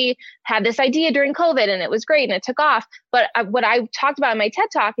 oh, she had this idea during COVID and it was great and it took off. But what I talked about in my TED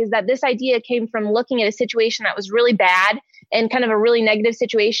Talk is that this idea came from looking at a situation that was really bad and kind of a really negative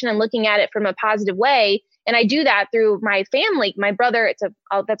situation and looking at it from a positive way. And I do that through my family. My brother,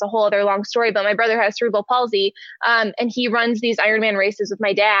 that's a whole other long story, but my brother has cerebral palsy. And he runs these Ironman races with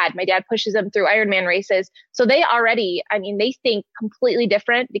my dad. My dad pushes them through Ironman races. So they already, they think completely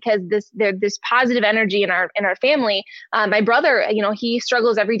different because there's this positive energy in our family. My brother, he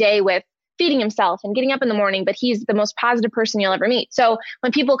struggles every day with feeding himself and getting up in the morning, but he's the most positive person you'll ever meet. So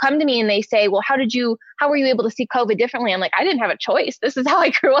when people come to me and they say, well, how were you able to see COVID differently? I'm like, I didn't have a choice. This is how I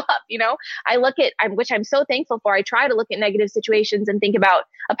grew up. I look at, which I'm so thankful for. I try to look at negative situations and think about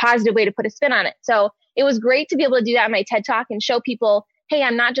a positive way to put a spin on it. So it was great to be able to do that in my TED Talk and show people, hey,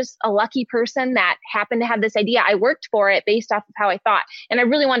 I'm not just a lucky person that happened to have this idea. I worked for it based off of how I thought. And I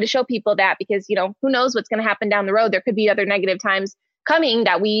really wanted to show people that because, who knows what's going to happen down the road. There could be other negative times coming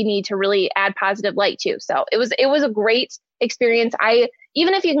that we need to really add positive light to. So it was a great experience.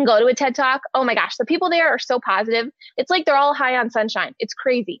 Even if you can go to a TED Talk, oh my gosh, the people there are so positive. It's like they're all high on sunshine. It's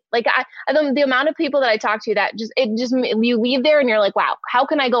crazy. Like the amount of people that I talk to that you leave there and you're like, wow, how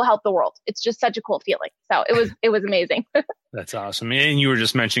can I go help the world? It's just such a cool feeling. So it was amazing. That's awesome. And you were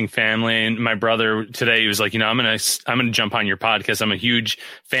just mentioning family, and my brother today, he was like, I'm going to jump on your podcast. I'm a huge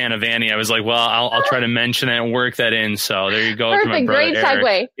fan of Annie. I was like, well, I'll try to mention it and work that in. So there you go. Perfect. My brother, Great segue.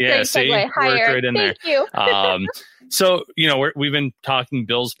 Eric. Yeah. Great See, segue. Hi, Eric. right in Thank there. you. So, we've been talking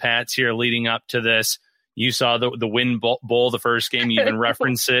Bills Pats here leading up to this. You saw the Win Bowl, the first game. You even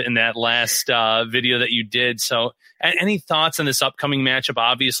referenced it in that last video that you did. So any thoughts on this upcoming matchup?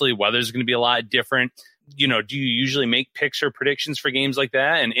 Obviously, weather's going to be a lot different. Do you usually make picks or predictions for games like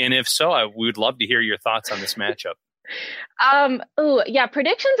that? And if so, we would love to hear your thoughts on this matchup.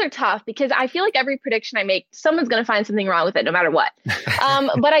 Predictions are tough because I feel like every prediction I make, someone's going to find something wrong with it no matter what.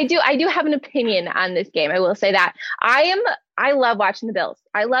 But I do have an opinion on this game. I will say that I love watching the Bills.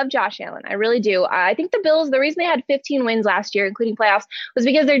 I love Josh Allen. I really do. I think the Bills, the reason they had 15 wins last year, including playoffs, was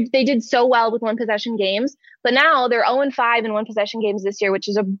because they did so well with one possession games. But now they're 0-5 in one possession games this year, which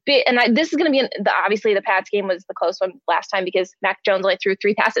is a bit. And this is going to be obviously the Pats game was the close one last time because Mac Jones only threw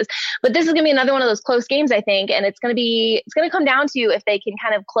 3 passes. But this is going to be another one of those close games, I think. And it's going to come down to if they can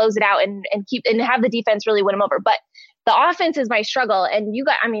kind of close it out and keep and have the defense really win them over. But the offense is my struggle. And you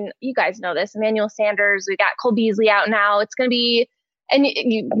guys know this. Emmanuel Sanders, we got Cole Beasley out now. It's going to be, and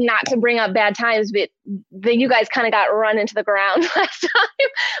you not to bring up bad times, but you guys kind of got run into the ground last time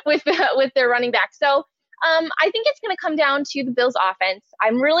with their running back. So I think it's going to come down to the Bills offense.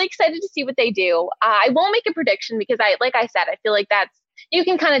 I'm really excited to see what they do. I won't make a prediction because like I said, I feel like you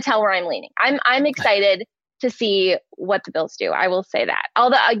can kind of tell where I'm leaning. I'm excited to see what the Bills do. I will say that.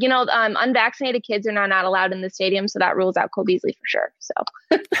 Although, unvaccinated kids are now not allowed in the stadium, so that rules out Cole Beasley for sure. So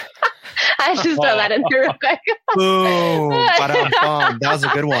I just throw that in there real quick. Boom. That was a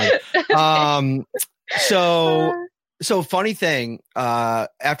good one. So funny thing,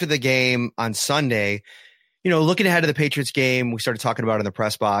 after the game on Sunday, looking ahead to the Patriots game, we started talking about it in the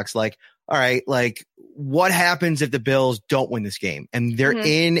press box, like, all right, like what happens if the Bills don't win this game? And they're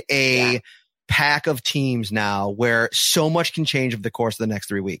in a pack of teams now where so much can change over the course of the next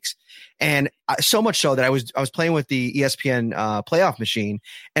 3 weeks. And so much so that I was playing with the ESPN playoff machine,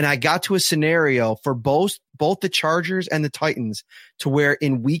 and I got to a scenario for both the Chargers and the Titans to where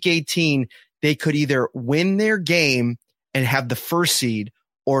in week 18, they could either win their game and have the first seed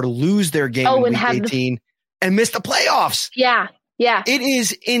or lose their game in week 18 and miss the playoffs. Yeah. Yeah. It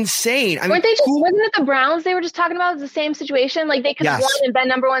is insane. Wasn't it the Browns they were just talking about? It was the same situation. Like they could have won and been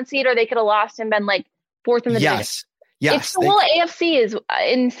number 1 seed, or they could have lost and been like 4th in the division. Yes. It's the whole AFC is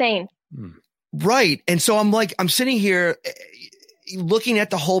insane. Right. And so I'm sitting here looking at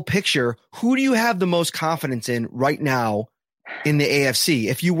the whole picture. Who do you have the most confidence in right now in the AFC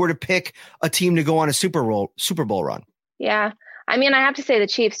if you were to pick a team to go on a Super Bowl run? Yeah. I mean, I have to say the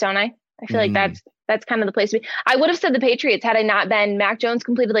Chiefs, don't I? I feel like that's kind of the place to be. I would have said the Patriots had I not been. Mac Jones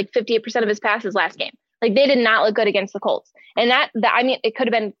completed like 58% of his passes last game. Like they did not look good against the Colts. And it could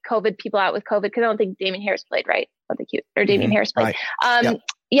have been COVID, people out with COVID, because I don't think Damien Harris played, right? Damien Harris played. Right.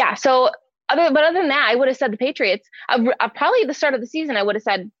 Yeah. So other than that, I would have said the Patriots. Probably at the start of the season, I would have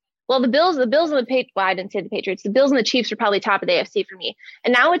said, Well, the Bills and the well, I didn't say the Patriots. The Bills and the Chiefs are probably top of the AFC for me.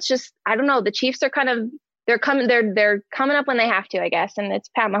 And now it's just, I don't know. The Chiefs are they're coming up when they have to, I guess. And it's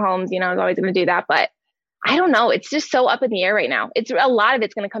Pat Mahomes, is always going to do that. But I don't know. It's just so up in the air right now. A lot of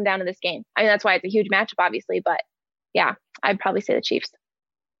it's going to come down to this game. I mean, that's why it's a huge matchup, obviously. But yeah, I'd probably say the Chiefs.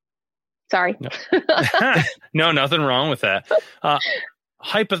 Sorry. No, nothing wrong with that.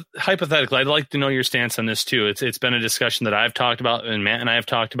 Hypothetically, I'd like to know your stance on this too. It's been a discussion that I've talked about and Matt and I have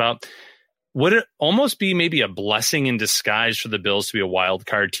talked about. Would it almost be maybe a blessing in disguise for the Bills to be a wild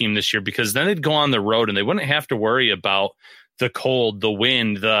card team this year? Because then they'd go on the road and they wouldn't have to worry about the cold, the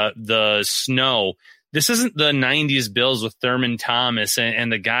wind, the snow. This isn't the 90s Bills with Thurman Thomas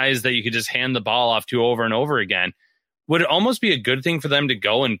and the guys that you could just hand the ball off to over and over again. Would it almost be a good thing for them to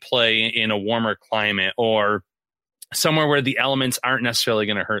go and play in a warmer climate or somewhere where the elements aren't necessarily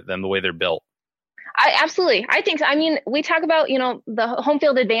going to hurt them the way they're built? Absolutely. I think so. I mean, we talk about, the home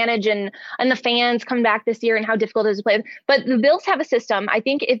field advantage and the fans come back this year and how difficult it is to play. But the Bills have a system. I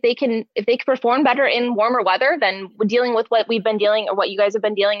think if they can perform better in warmer weather than dealing with what we've been dealing or what you guys have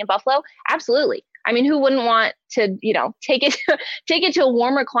been dealing in Buffalo, absolutely. I mean, who wouldn't want to, take it to a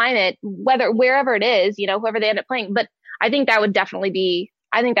warmer climate, wherever it is, whoever they end up playing. But I think that would definitely be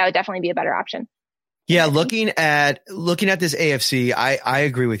a better option. Yeah, looking at this AFC, I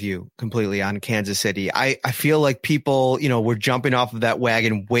agree with you completely on Kansas City. I feel like people, were jumping off of that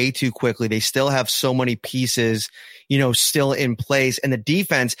wagon way too quickly. They still have so many pieces, still in place. And the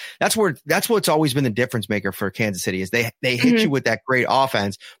defense, that's what's always been the difference maker for Kansas City is they hit you with that great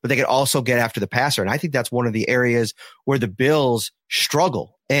offense, but they could also get after the passer. And I think that's one of the areas where the Bills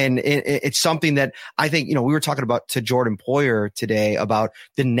struggle. And it's something that I think, we were talking about to Jordan Poyer today about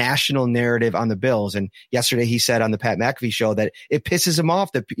the national narrative on the Bills. And yesterday he said on the Pat McAfee show that it pisses him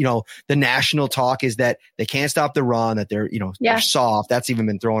off that, the national talk is that they can't stop the run, that they're, they're soft. That's even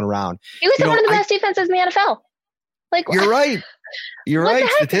been thrown around. It was one of the best defenses in the NFL. Like, you're right. You're right.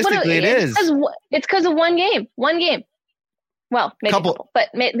 Statistically, it is. It's because of one game. Well, maybe couple, but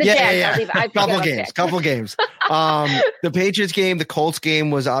the Jags. Couple games. The Patriots game, the Colts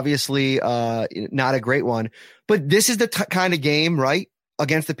game was obviously not a great one, but this is the kind of game, right,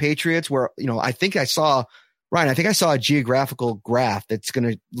 against the Patriots where, I think I saw a geographical graph that's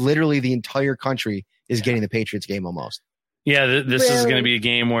going to literally the entire country is getting the Patriots game almost. Yeah, this is going to be a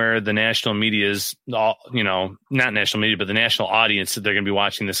game where the national media is, not national media, but the national audience, they're going to be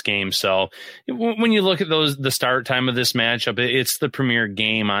watching this game. So when you look at the start time of this matchup, it's the premier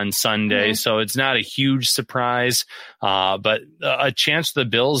game on Sunday. Mm-hmm. So it's not a huge surprise, but a chance for the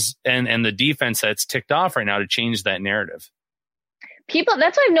Bills and the defense that's ticked off right now to change that narrative.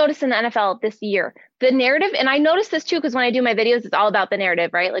 That's what I've noticed in the NFL this year. The narrative, and I noticed this too, because when I do my videos, it's all about the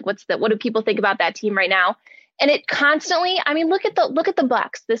narrative, right? Like what do people think about that team right now? And it constantly, look at the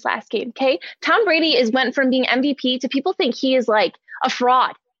Bucs this last game. Okay. Tom Brady went from being MVP to people think he is like a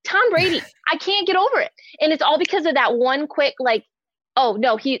fraud. Tom Brady, I can't get over it. And it's all because of that one quick,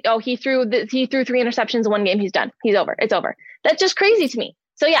 he threw 3 interceptions in one game. He's done. He's over. It's over. That's just crazy to me.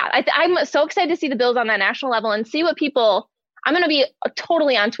 So yeah, I'm so excited to see the Bills on that national level and see what I'm going to be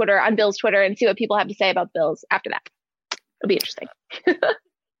totally on Twitter, on Bills Twitter, and see what people have to say about Bills after that. It'll be interesting.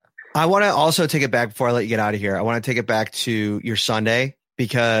 I want to also take it back before I let you get out of here. I want to take it back to your Sunday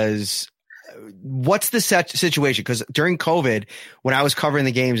because what's the situation? Because during COVID, when I was covering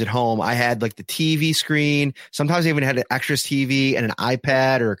the games at home, I had like the TV screen. Sometimes I even had an extras TV and an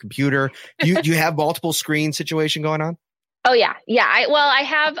iPad or a computer. Do you have multiple screen situation going on? Oh yeah. Yeah. I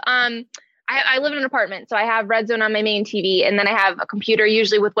have, I live in an apartment, so I have Red Zone on my main TV, and then I have a computer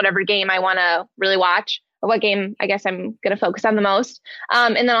usually with whatever game I want to really watch, or what game I guess I'm going to focus on the most.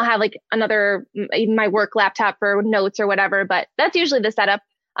 And then I'll have like my work laptop for notes or whatever, but that's usually the setup.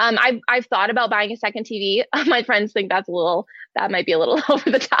 I've thought about buying a second TV. My friends think that might be a little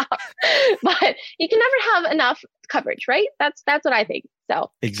over the top, but you can never have enough coverage, right? That's what I think. So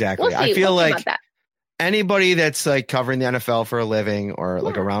exactly. We'll I feel like anybody that's like covering the NFL for a living or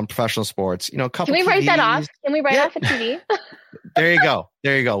like around professional sports, a couple. Can we write that off? Can we write off a TV? There you go.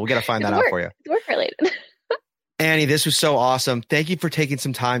 We got to find that out for you. It's work related. Annie, this was so awesome. Thank you for taking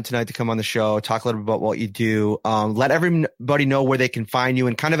some time tonight to come on the show, talk a little bit about what you do. Let everybody know where they can find you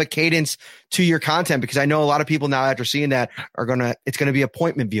and kind of a cadence to your content, because I know a lot of people now after seeing that it's going to be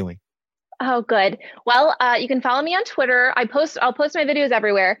appointment viewing. Oh, good. Well, you can follow me on Twitter. I'll post my videos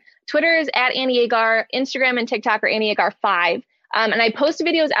everywhere. Twitter is at Annie Agar. Instagram and TikTok are Annie Agar 5. And I post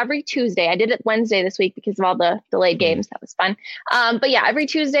videos every Tuesday. I did it Wednesday this week because of all the delayed games. That was fun. But yeah, every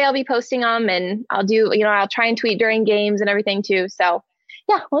Tuesday I'll be posting them, and I'll try and tweet during games and everything too. So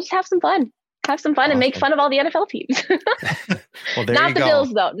yeah, we'll just have some fun. have some fun and make fun of all the NFL teams. Well, there Not you the go.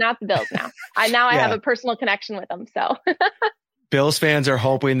 Bills, though. Not the Bills now. I have a personal connection with them. So Bills fans are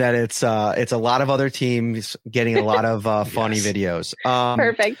hoping that it's a lot of other teams getting a lot of funny videos.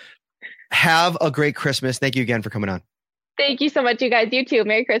 Perfect. Have a great Christmas. Thank you again for coming on. Thank you so much, you guys. You too.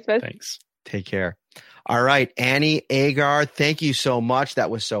 Merry Christmas. Thanks. Take care. All right, Annie Agar, thank you so much. That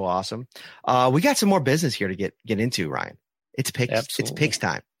was so awesome. We got some more business here to get into, Ryan. It's picks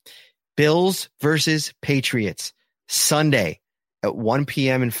time. Bills versus Patriots, Sunday at 1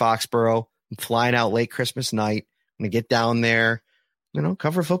 p.m. in Foxborough. I'm flying out late Christmas night. I'm going to get down there,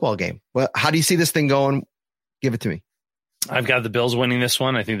 cover a football game. Well, how do you see this thing going? Give it to me. I've got the Bills winning this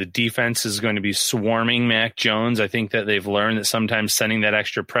one. I think the defense is going to be swarming Mac Jones. I think that they've learned that sometimes sending that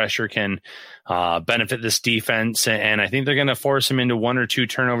extra pressure can benefit this defense. And I think they're going to force him into 1 or 2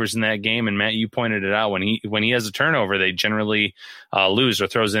 turnovers in that game. And Matt, you pointed it out. When he has a turnover, they generally lose or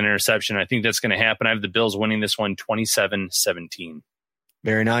throws an interception. I think that's going to happen. I have the Bills winning this one 27-17.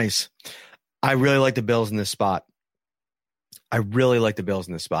 Very nice. I really like the Bills in this spot. I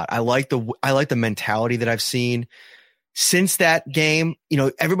like the mentality that I've seen since that game.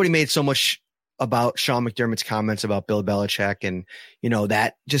 Everybody made so much about Sean McDermott's comments about Bill Belichick and,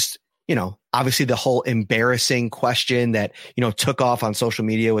 that just, obviously the whole embarrassing question that, took off on social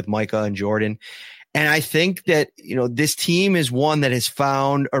media with Micah and Jordan. And I think that, this team is one that has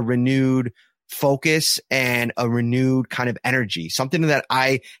found a renewed focus and a renewed kind of energy, something that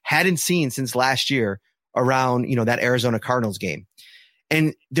I hadn't seen since last year around, that Arizona Cardinals game.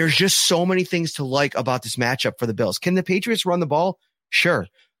 And there's just so many things to like about this matchup for the Bills. Can the Patriots run the ball? Sure.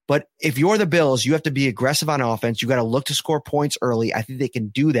 But if you're the Bills, you have to be aggressive on offense. You got to look to score points early. I think they can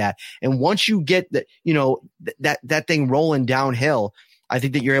do that. And once you get that thing rolling downhill, I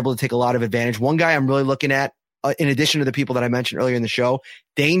think that you're able to take a lot of advantage. One guy I'm really looking at, in addition to the people that I mentioned earlier in the show,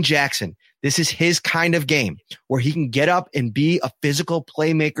 Dane Jackson. This is his kind of game where he can get up and be a physical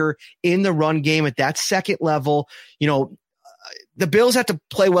playmaker in the run game at that second level. The Bills have to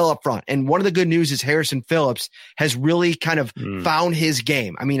play well up front. And one of the good news is Harrison Phillips has really kind of found his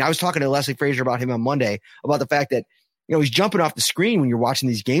game. I mean, I was talking to Leslie Frazier about him on Monday about the fact that, he's jumping off the screen when you're watching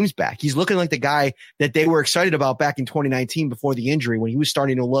these games back. He's looking like the guy that they were excited about back in 2019 before the injury, when he was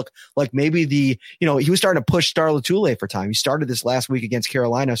starting to look like maybe he was starting to push Star Lotulelei for time. He started this last week against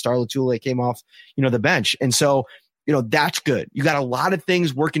Carolina. Star Lotulelei came off, the bench. And so, that's good. You got a lot of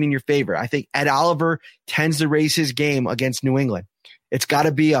things working in your favor. I think Ed Oliver tends to raise his game against New England. It's got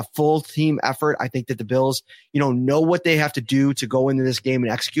to be a full team effort. I think that the Bills, know what they have to do to go into this game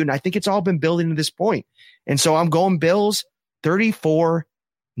and execute. And I think it's all been building to this point. And so I'm going Bills 34,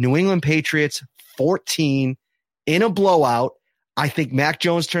 New England Patriots 14 in a blowout. I think Mac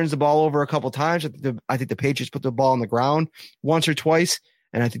Jones turns the ball over a couple times. I think the Patriots put the ball on the ground once or twice.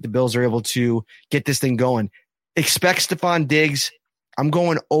 And I think the Bills are able to get this thing going. Expect Stephon Diggs. I'm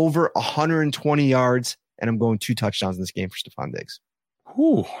going over 120 yards, and I'm going 2 touchdowns in this game for Stephon Diggs.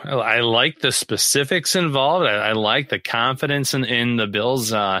 Ooh, I like the specifics involved. I like the confidence in the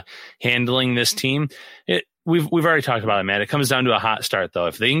Bills handling this team. We've already talked about it, Matt. It comes down to a hot start, though.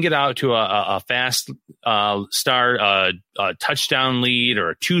 If they can get out to a fast start, a touchdown lead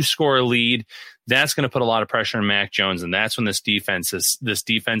or a 2-score lead, that's going to put a lot of pressure on Mac Jones. And that's when this defense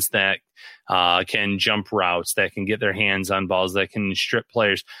that can jump routes, that can get their hands on balls, that can strip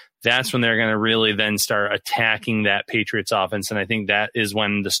players. That's when they're going to really then start attacking that Patriots offense. And I think that is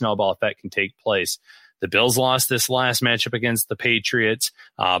when the snowball effect can take place. The Bills lost this last matchup against the Patriots,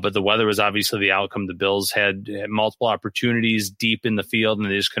 but the weather was obviously the outcome. The Bills had multiple opportunities deep in the field, and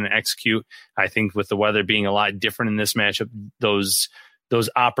they just couldn't execute. I think with the weather being a lot different in this matchup, those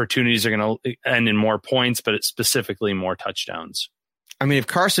opportunities are going to end in more points, but it's specifically more touchdowns. I mean, if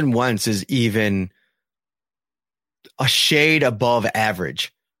Carson Wentz is even a shade above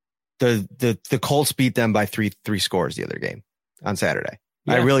average, the Colts beat them by three scores the other game on Saturday.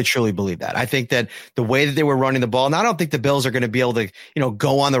 Yeah. I really truly believe that. I think that the way that they were running the ball, and I don't think the Bills are going to be able to,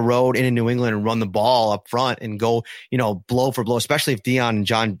 go on the road in New England and run the ball up front and go, blow for blow, especially if Dion and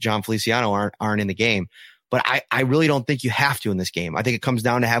John Feliciano aren't in the game. But I really don't think you have to in this game. I think it comes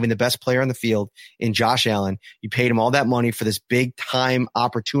down to having the best player on the field in Josh Allen. You paid him all that money for this big time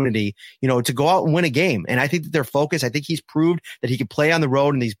opportunity, to go out and win a game. And I think that their focus, I think he's proved that he can play on the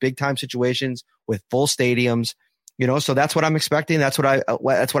road in these big time situations with full stadiums, so that's what I'm expecting. That's what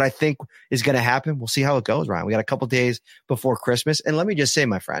I think is going to happen. We'll see how it goes, Ryan. We got a couple days before Christmas. And let me just say,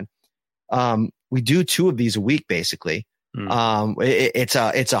 my friend, we do 2 of these a week, basically. It's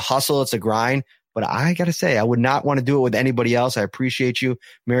a hustle. It's a grind. But I got to say, I would not want to do it with anybody else. I appreciate you.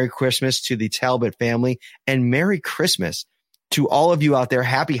 Merry Christmas to the Talbot family, and Merry Christmas to all of you out there,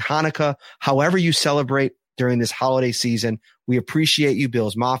 happy Hanukkah, however you celebrate during this holiday season. We appreciate you,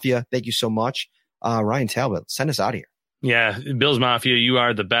 Bills Mafia. Thank you so much. Ryan Talbot, send us out of here. Yeah, Bills Mafia, you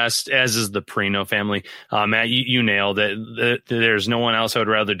are the best, as is the Perino family. Matt, you nailed it. There's no one else I would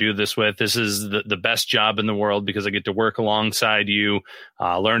rather do this with. This is the best job in the world because I get to work alongside you,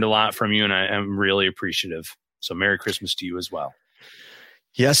 learned a lot from you, and I am really appreciative. So Merry Christmas to you as well.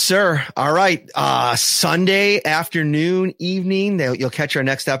 Yes, sir. All right. Sunday afternoon, evening, you'll catch our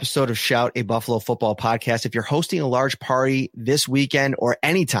next episode of Shout, a Buffalo football podcast. If you're hosting a large party this weekend or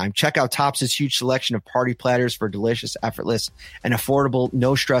anytime, check out Tops' huge selection of party platters for delicious, effortless, and affordable,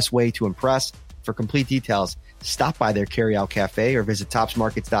 no-stress way to impress. For complete details, stop by their carry-out cafe or visit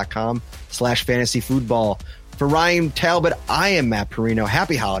topsmarkets.com/fantasyfootball. For Ryan Talbot, I am Matt Perino.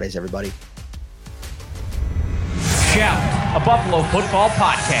 Happy holidays, everybody. Shout, a Buffalo football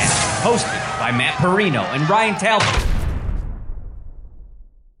podcast, hosted by Matt Perino and Ryan Talbot.